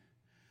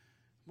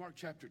Mark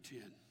chapter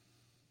 10,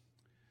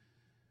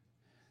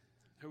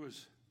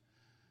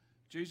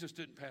 Jesus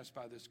didn't pass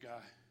by this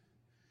guy.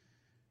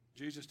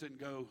 Jesus didn't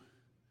go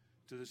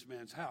to this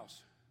man's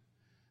house.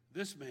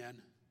 This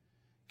man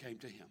came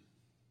to him.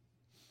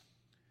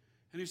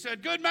 And he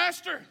said, "Good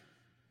master,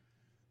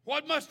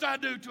 what must I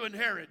do to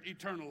inherit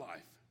eternal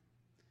life?"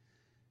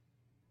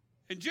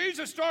 And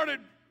Jesus started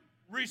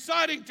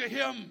reciting to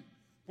him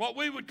what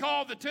we would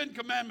call the 10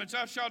 Commandments.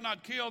 Thou shalt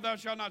not kill, thou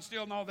shalt not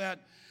steal, and all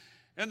that.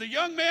 And the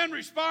young man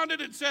responded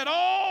and said,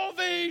 "All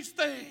these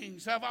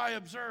things have I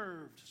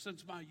observed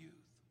since my youth."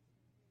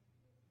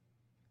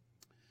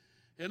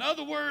 In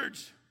other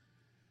words,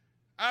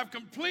 I've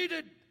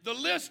completed the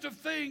list of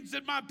things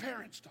that my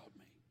parents taught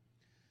me.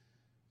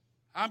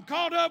 I'm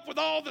caught up with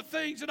all the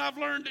things that I've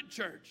learned at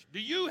church. Do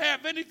you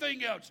have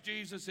anything else,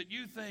 Jesus, that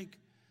you think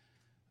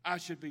I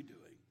should be doing?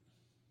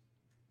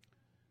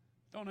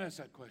 Don't ask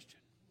that question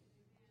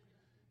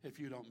if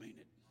you don't mean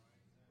it.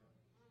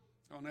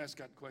 Don't ask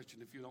that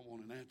question if you don't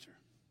want an answer.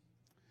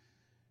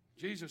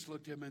 Jesus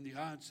looked him in the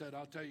eye and said,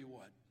 "I'll tell you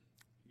what,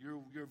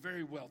 you're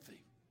very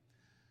wealthy.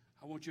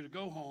 I want you to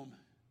go home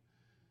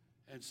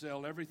and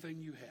sell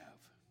everything you have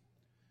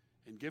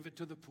and give it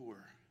to the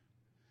poor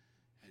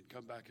and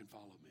come back and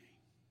follow me."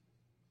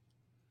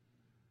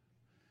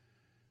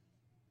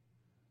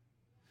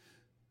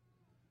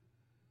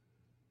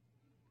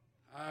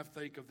 I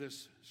think of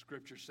this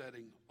scripture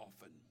setting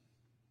often.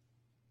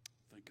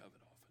 Think of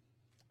it often.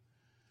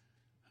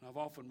 And I've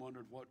often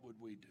wondered, what would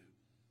we do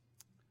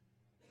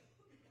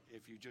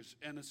if you just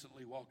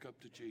innocently walk up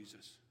to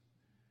Jesus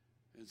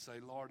and say,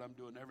 "Lord, I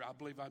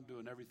believe I'm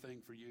doing everything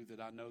for you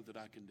that I know that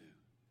I can do.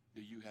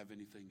 Do you have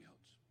anything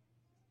else?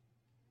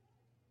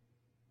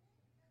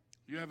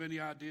 Do you have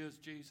any ideas,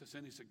 Jesus?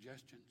 Any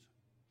suggestions?"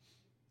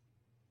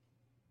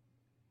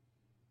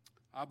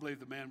 I believe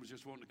the man was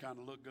just wanting to kind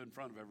of look good in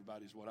front of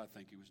everybody is what I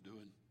think he was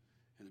doing.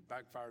 And it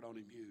backfired on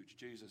him huge.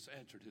 Jesus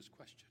answered his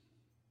question.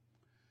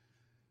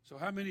 So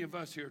how many of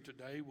us here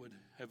today would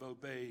have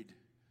obeyed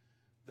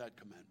that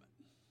commandment?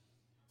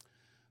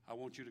 I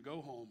want you to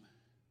go home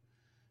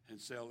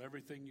and sell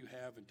everything you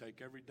have and take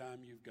every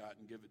dime you've got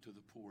and give it to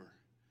the poor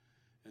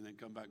and then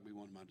come back and be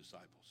one of my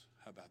disciples.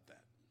 How about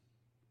that?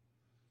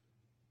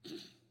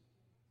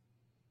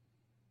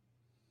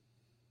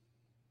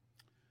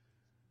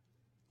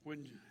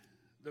 When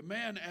the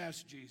man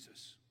asked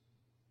Jesus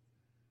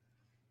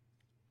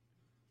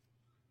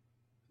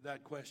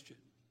that question,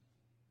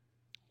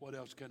 "What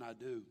else can I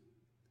do?"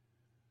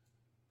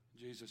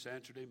 Jesus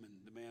answered him,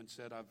 and the man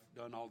said, "I've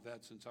done all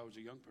that since I was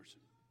a young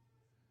person."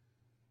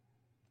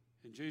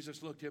 And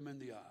Jesus looked him in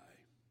the eye.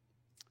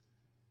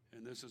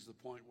 And this is the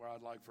point where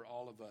I'd like for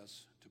all of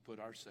us to put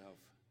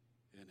ourselves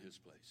in his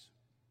place.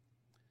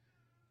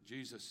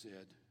 Jesus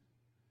said,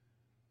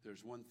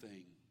 "There's one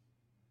thing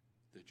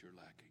that you're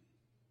lacking."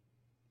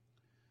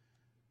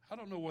 I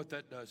don't know what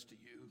that does to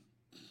you.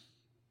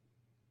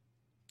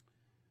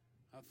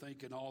 I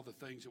think in all the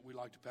things that we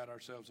like to pat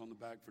ourselves on the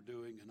back for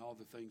doing and all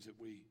the things that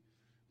we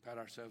pat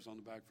ourselves on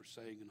the back for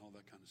saying and all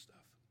that kind of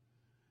stuff.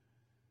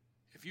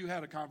 If you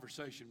had a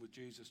conversation with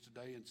Jesus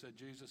today and said,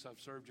 "Jesus,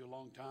 I've served you a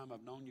long time.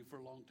 I've known you for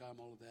a long time,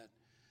 all of that.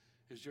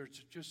 Is there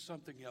just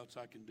something else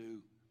I can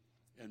do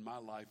in my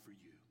life for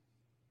you?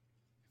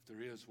 If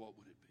there is, what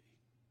would it be?"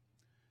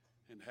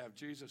 And have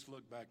Jesus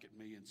look back at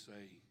me and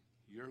say,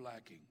 "You're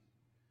lacking."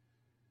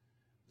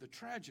 The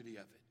tragedy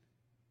of it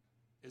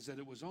is that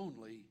it was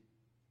only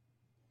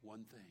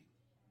one thing.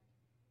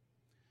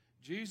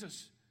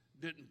 Jesus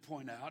didn't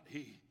point out,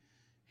 he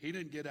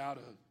didn't get out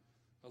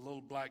a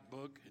little black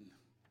book and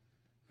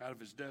out of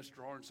his desk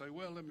drawer and say,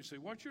 "Well, let me see,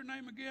 what's your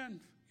name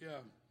again?"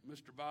 "Yeah,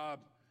 Mr.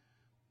 Bob.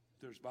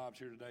 there's Bob's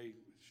here today,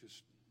 it's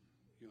just,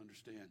 you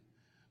understand.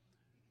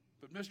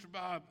 But Mr.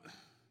 Bob,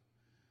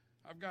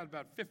 I've got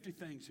about 50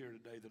 things here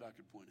today that I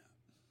could point out.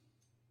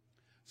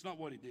 It's not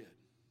what he did.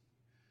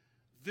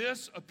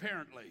 This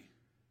apparently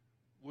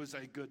was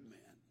a good man.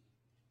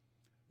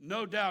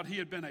 No doubt he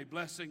had been a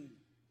blessing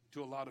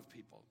to a lot of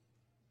people.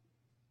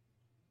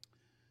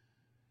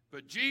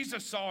 But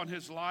Jesus saw in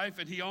his life,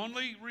 and he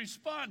only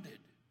responded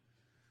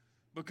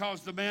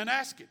because the man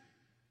asked him,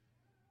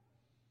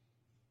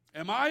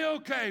 am I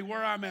okay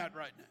where I'm at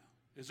right now?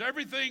 Is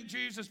everything,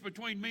 Jesus,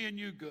 between me and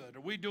you good?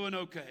 Are we doing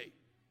okay?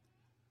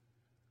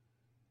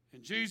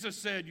 And Jesus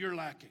said, you're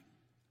lacking.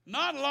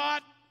 Not a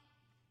lot.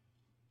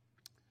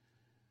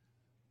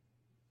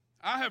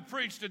 I have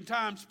preached in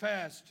times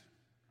past,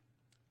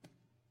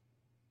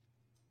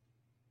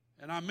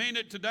 and I mean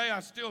it today. I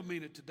still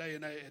mean it today,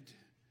 and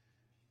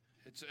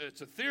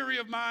it's a theory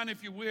of mine,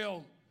 if you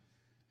will.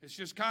 It's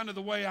just kind of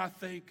the way I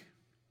think.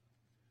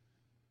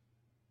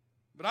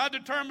 But I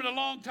determined a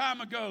long time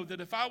ago that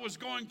if I was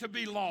going to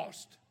be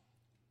lost,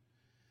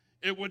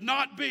 it would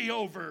not be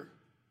over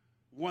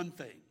one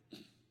thing.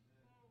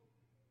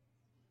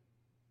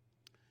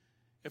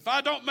 If I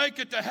don't make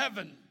it to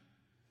heaven,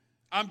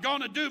 I'm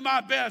going to do my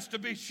best to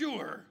be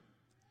sure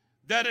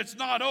that it's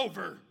not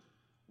over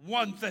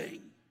one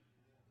thing.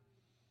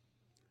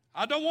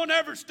 I don't want to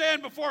ever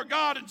stand before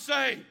God and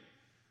say,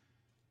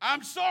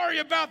 I'm sorry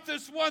about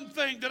this one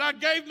thing that I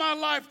gave my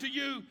life to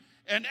you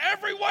in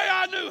every way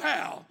I knew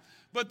how,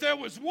 but there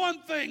was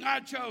one thing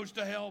I chose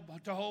to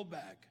hold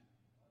back.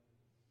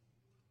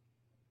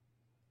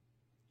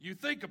 You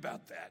think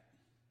about that.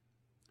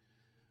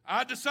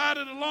 I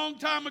decided a long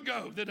time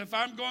ago that if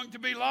I'm going to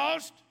be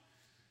lost,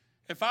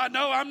 if I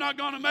know I'm not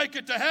going to make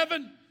it to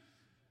heaven,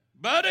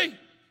 buddy,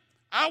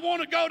 I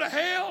want to go to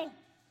hell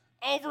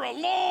over a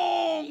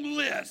long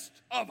list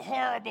of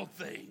horrible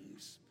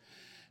things.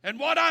 And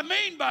what I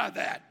mean by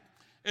that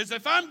is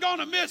if I'm going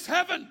to miss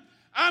heaven,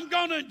 I'm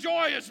going to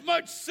enjoy as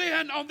much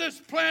sin on this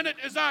planet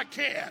as I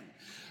can.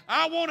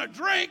 I want to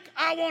drink,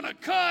 I want to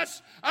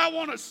cuss, I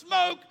want to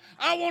smoke,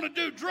 I want to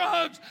do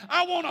drugs,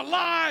 I want to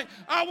lie,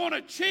 I want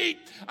to cheat,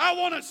 I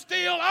want to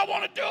steal, I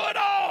want to do it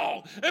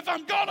all. If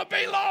I'm going to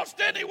be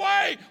lost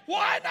anyway,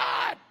 why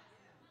not?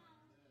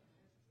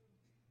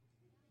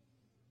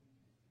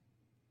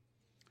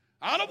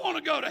 I don't want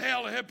to go to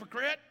hell a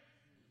hypocrite.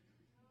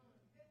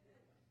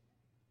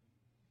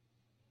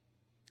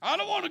 I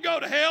don't want to go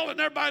to hell and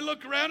everybody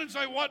look around and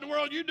say, what in the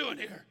world are you doing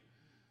here?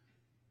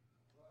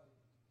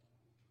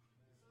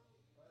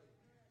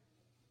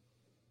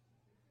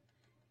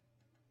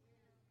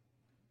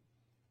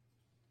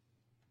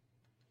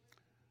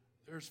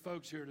 There's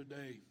folks here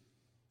today.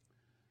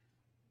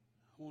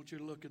 I want you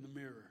to look in the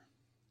mirror.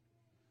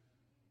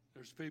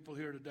 There's people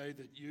here today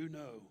that you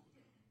know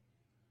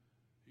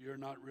you're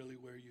not really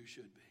where you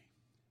should be.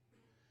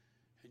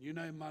 And you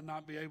might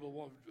not be able to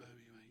walk,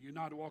 you're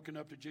not walking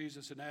up to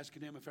Jesus and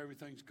asking him if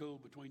everything's cool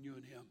between you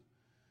and him.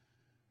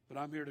 But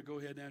I'm here to go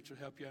ahead and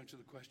help you answer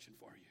the question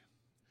for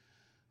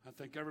you. I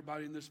think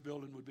everybody in this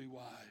building would be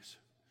wise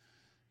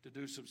to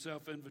do some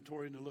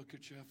self-inventory and to look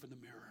at yourself in the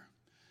mirror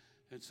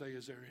and say,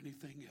 is there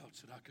anything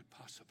else that I could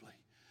possibly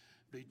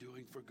be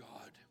doing for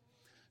God?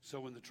 So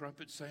when the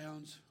trumpet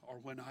sounds or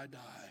when I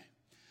die,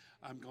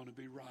 I'm going to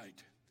be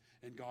right.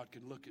 And God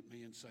can look at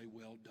me and say,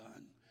 well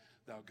done,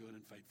 thou good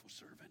and faithful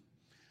servant.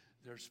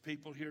 There's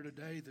people here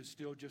today that's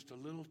still just a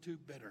little too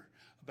bitter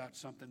about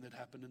something that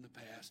happened in the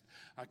past.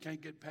 I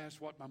can't get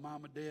past what my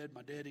mama did,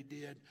 my daddy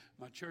did,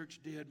 my church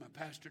did, my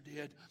pastor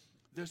did.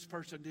 This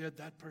person did,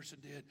 that person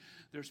did.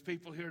 There's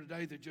people here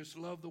today that just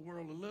love the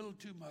world a little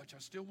too much. I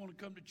still want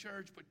to come to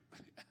church, but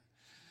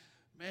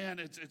man,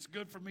 it's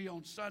good for me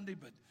on Sunday,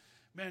 but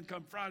man,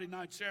 come Friday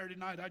night, Saturday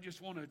night, I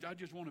just want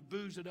to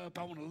booze it up.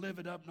 I want to live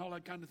it up and all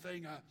that kind of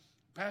thing.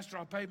 Pastor,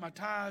 I'll pay my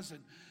tithes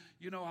and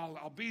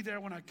I'll be there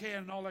when I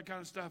can and all that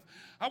kind of stuff.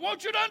 I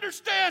want you to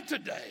understand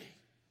today.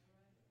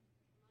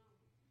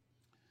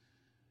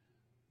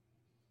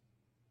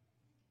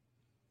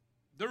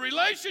 The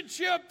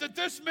relationship that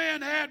this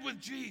man had with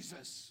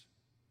Jesus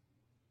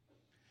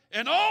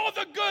and all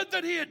the good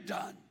that he had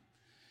done.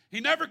 He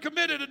never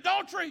committed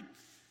adultery.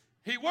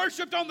 He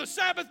worshiped on the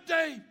Sabbath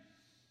day.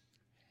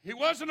 He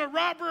wasn't a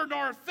robber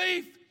nor a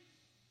thief.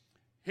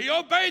 He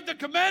obeyed the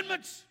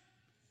commandments.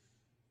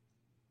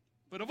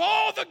 But of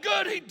all the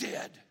good he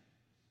did,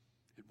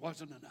 it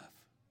wasn't enough.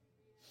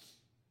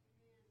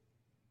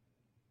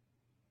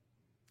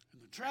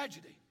 And the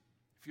tragedy,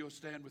 if you'll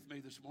stand with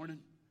me this morning,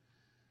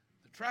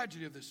 the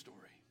tragedy of this story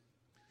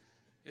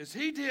is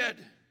he did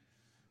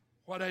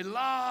what a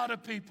lot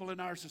of people in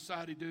our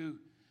society do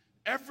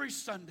every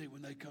Sunday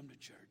when they come to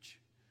church.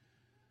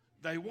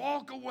 They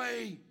walk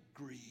away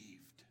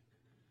grieved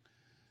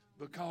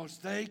because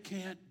they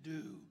can't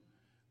do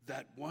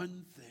that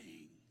one thing.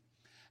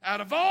 Out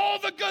of all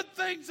the good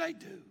things they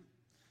do,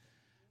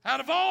 out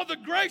of all the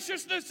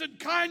graciousness and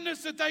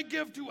kindness that they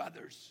give to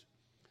others,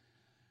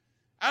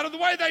 out of the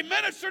way they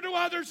minister to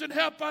others and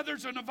help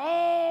others, and of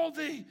all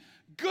the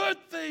good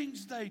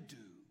things they do,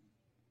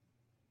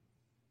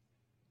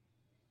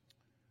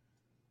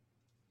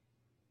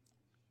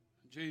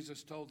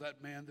 Jesus told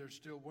that man, there's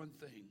still one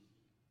thing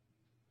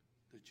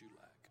that you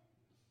lack.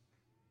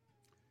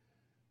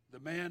 The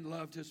man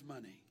loved his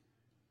money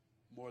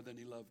more than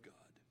he loved God.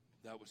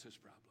 That was his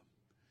problem.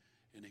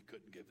 And he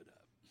couldn't give it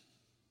up.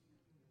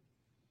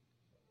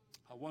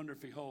 I wonder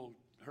if he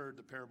heard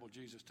the parable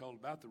Jesus told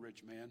about the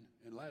rich man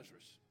and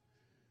Lazarus.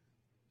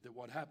 That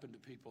what happened to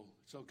people,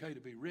 it's okay to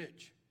be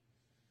rich.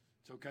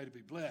 It's okay to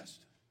be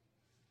blessed.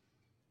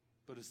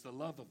 But it's the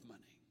love of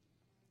money.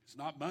 It's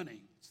not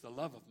money, it's the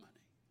love of money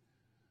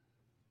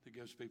that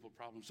gives people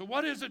problems. So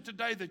what is it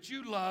today that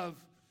you love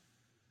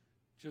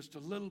just a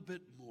little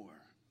bit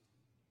more?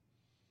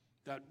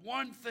 That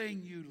one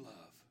thing you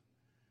love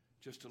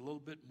just a little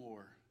bit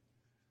more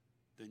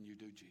than you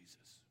do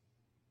Jesus.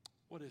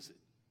 What is it?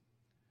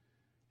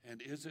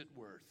 And is it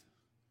worth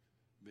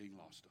being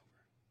lost over?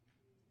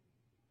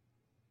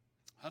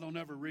 I don't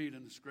ever read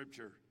in the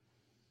scripture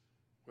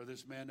where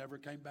this man never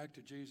came back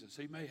to Jesus.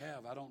 He may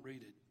have. I don't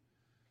read it.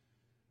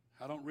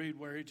 I don't read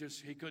where he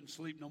couldn't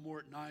sleep no more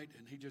at night,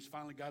 and he just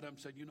finally got up and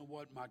said, you know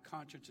what, my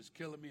conscience is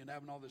killing me, and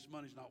having all this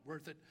money is not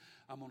worth it.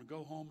 I'm going to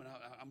go home, and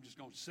I'm just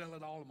going to sell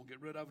it all. I'm going to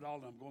get rid of it all,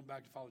 and I'm going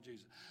back to follow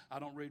Jesus. I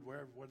don't read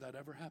where that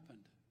ever happened.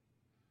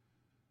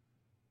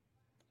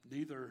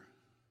 Neither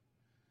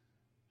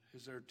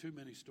is there too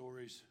many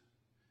stories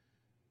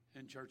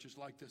in churches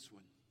like this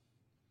one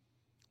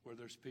where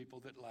there's people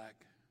that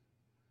lack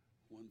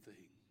one thing,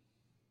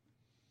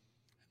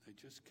 and they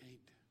just can't do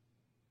it.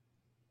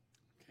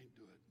 Can't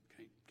do it.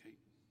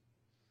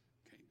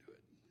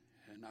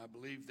 And I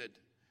believe that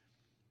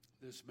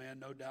this man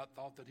no doubt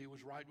thought that he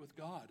was right with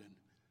God. And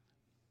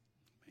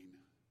I mean,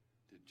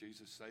 did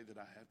Jesus say that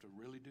I have to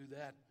really do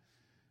that?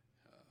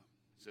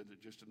 Said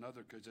that just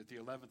another, because at the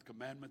 11th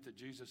commandment that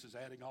Jesus is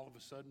adding all of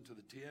a sudden to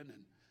the 10,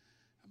 and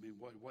I mean,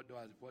 what do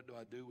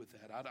I do with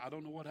that? I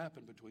don't know what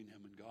happened between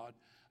him and God.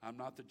 I'm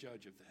not the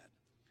judge of that.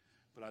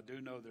 But I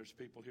do know there's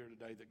people here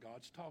today that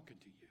God's talking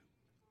to you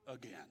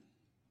again.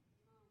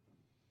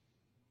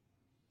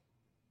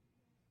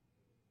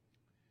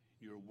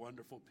 You're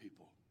wonderful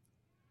people,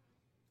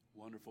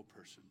 wonderful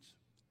persons.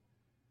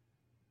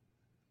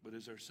 But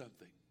is there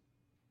something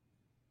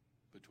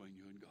between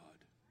you and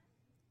God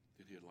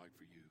that he'd like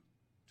for you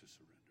to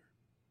surrender?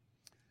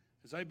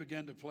 As they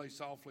begin to play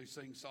softly,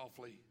 sing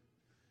softly,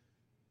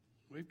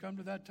 we've come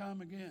to that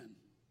time again.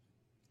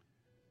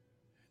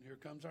 And here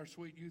comes our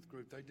sweet youth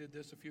group. They did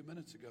this a few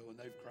minutes ago, and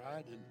they've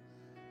cried and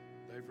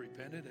they've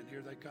repented, and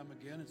here they come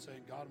again and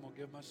saying, God, I'm going to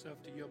give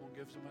myself to you. I'm going to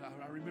give some.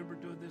 I remember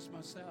doing this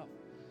myself.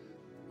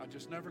 I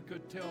just never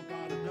could tell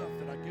God enough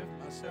that I give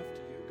myself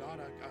to you. God,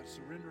 I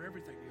surrender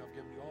everything to you. I've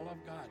given you all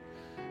I've got.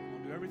 I'm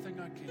going to do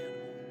everything I can. I'm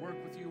going to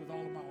work with you with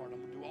all of my heart.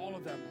 I'm going to do all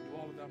of that. I'm going to do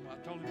all of that. I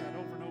told him that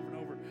over and over and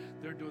over.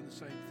 They're doing the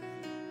same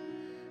thing.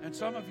 And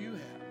some of you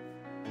have.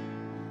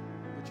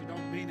 But you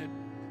don't mean it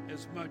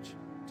as much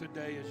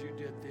today as you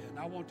did then.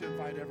 I want to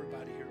invite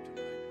everybody here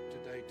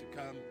today to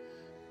come.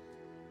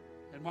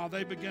 And while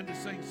they begin to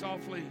sing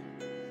softly,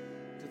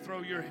 to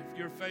throw your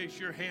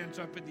hands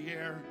up in the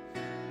air,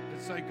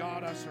 and say,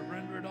 God, I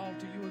surrender it all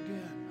to you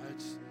again.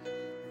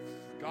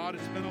 God,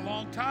 it's been a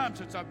long time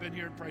since I've been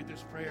here and prayed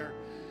this prayer.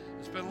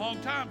 It's been a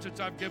long time since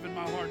I've given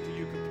my heart to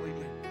you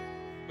completely.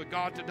 But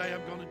God, today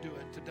I'm going to do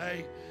it.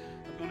 Today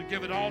I'm going to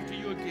give it all to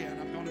you again.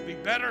 I'm going to be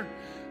better.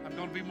 I'm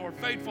going to be more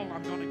faithful.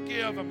 I'm going to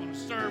give. I'm going to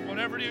serve.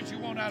 Whatever it is you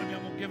want out of me,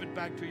 I'm going to give it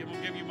back to you. I'm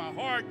going to give you my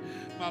heart,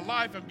 my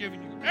life. I'm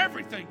giving you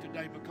everything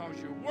today because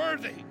you're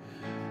worthy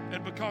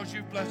and because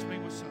you've blessed me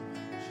with so much.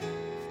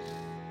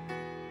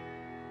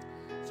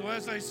 So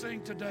as they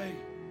sing today,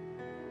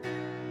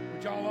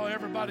 would y'all,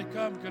 everybody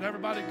come? Could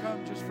everybody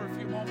come just for a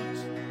few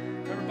moments?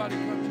 Everybody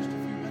come just a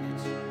few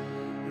minutes.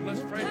 And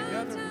let's pray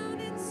together.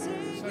 And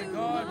say,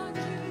 God,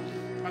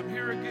 I'm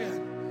here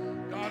again.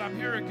 God, I'm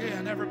here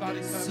again.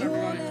 Everybody come.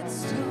 Everybody talk.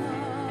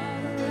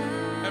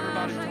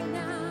 Everybody talk.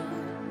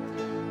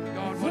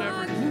 God,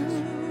 whatever it is.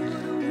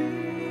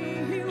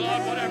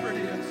 God, whatever it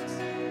is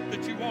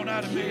that you want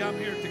out of me, I'm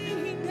here to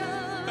give.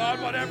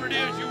 God, whatever it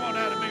is you want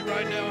out of me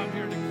right now, I'm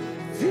here to give.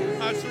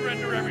 I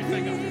surrender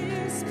everything of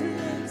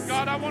it.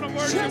 God, I want to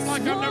worship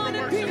like I've never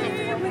worshipped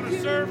before. I want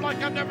to serve like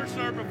I've never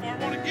served before. I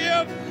want to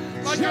give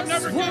like I've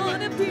never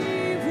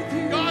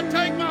given. God,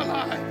 take my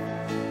life.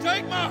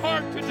 Take my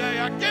heart today.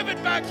 I give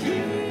it back to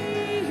you.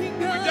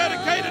 We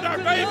dedicated our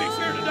babies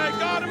here today.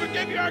 God, and we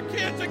give you our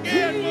kids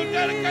again. We'll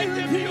dedicate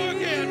them to you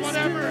again.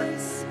 Whatever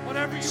you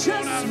want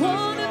out of us,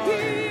 God.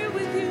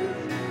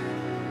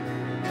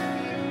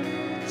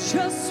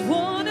 Just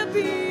want to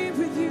be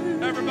with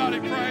you. Everybody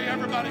pray.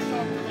 Everybody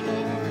talk to the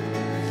Lord.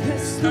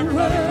 Yes, the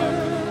Everybody talk to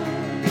the Lord.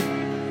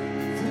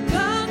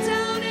 bow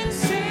down and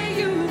say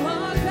you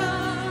are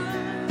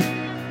God.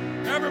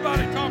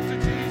 Everybody talk to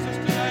Jesus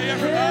today.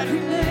 Everybody.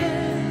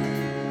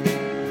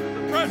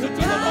 The presence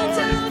of the Lord is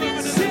moving in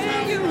this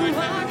house right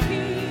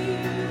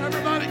now.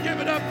 Everybody give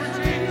it up for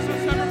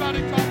Jesus.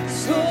 Everybody talk to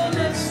Jesus. So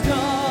let's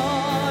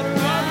start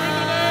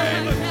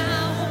right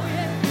now.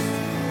 Yes,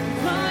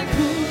 my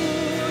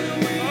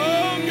good.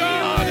 Oh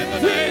God, in the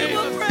name We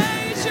will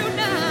praise you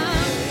now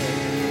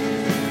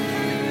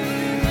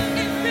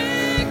in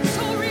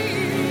victory.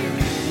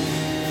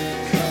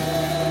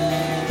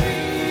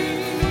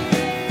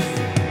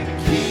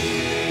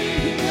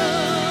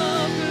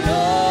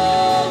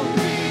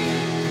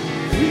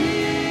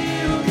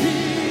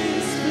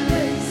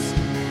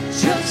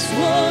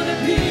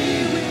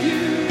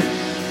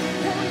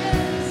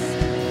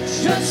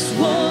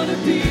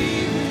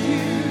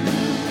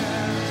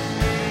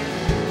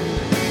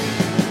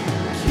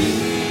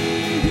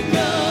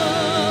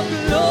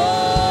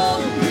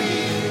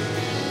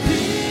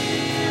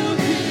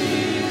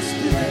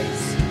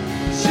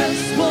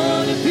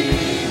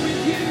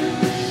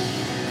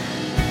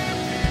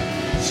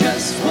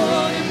 just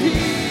wanna be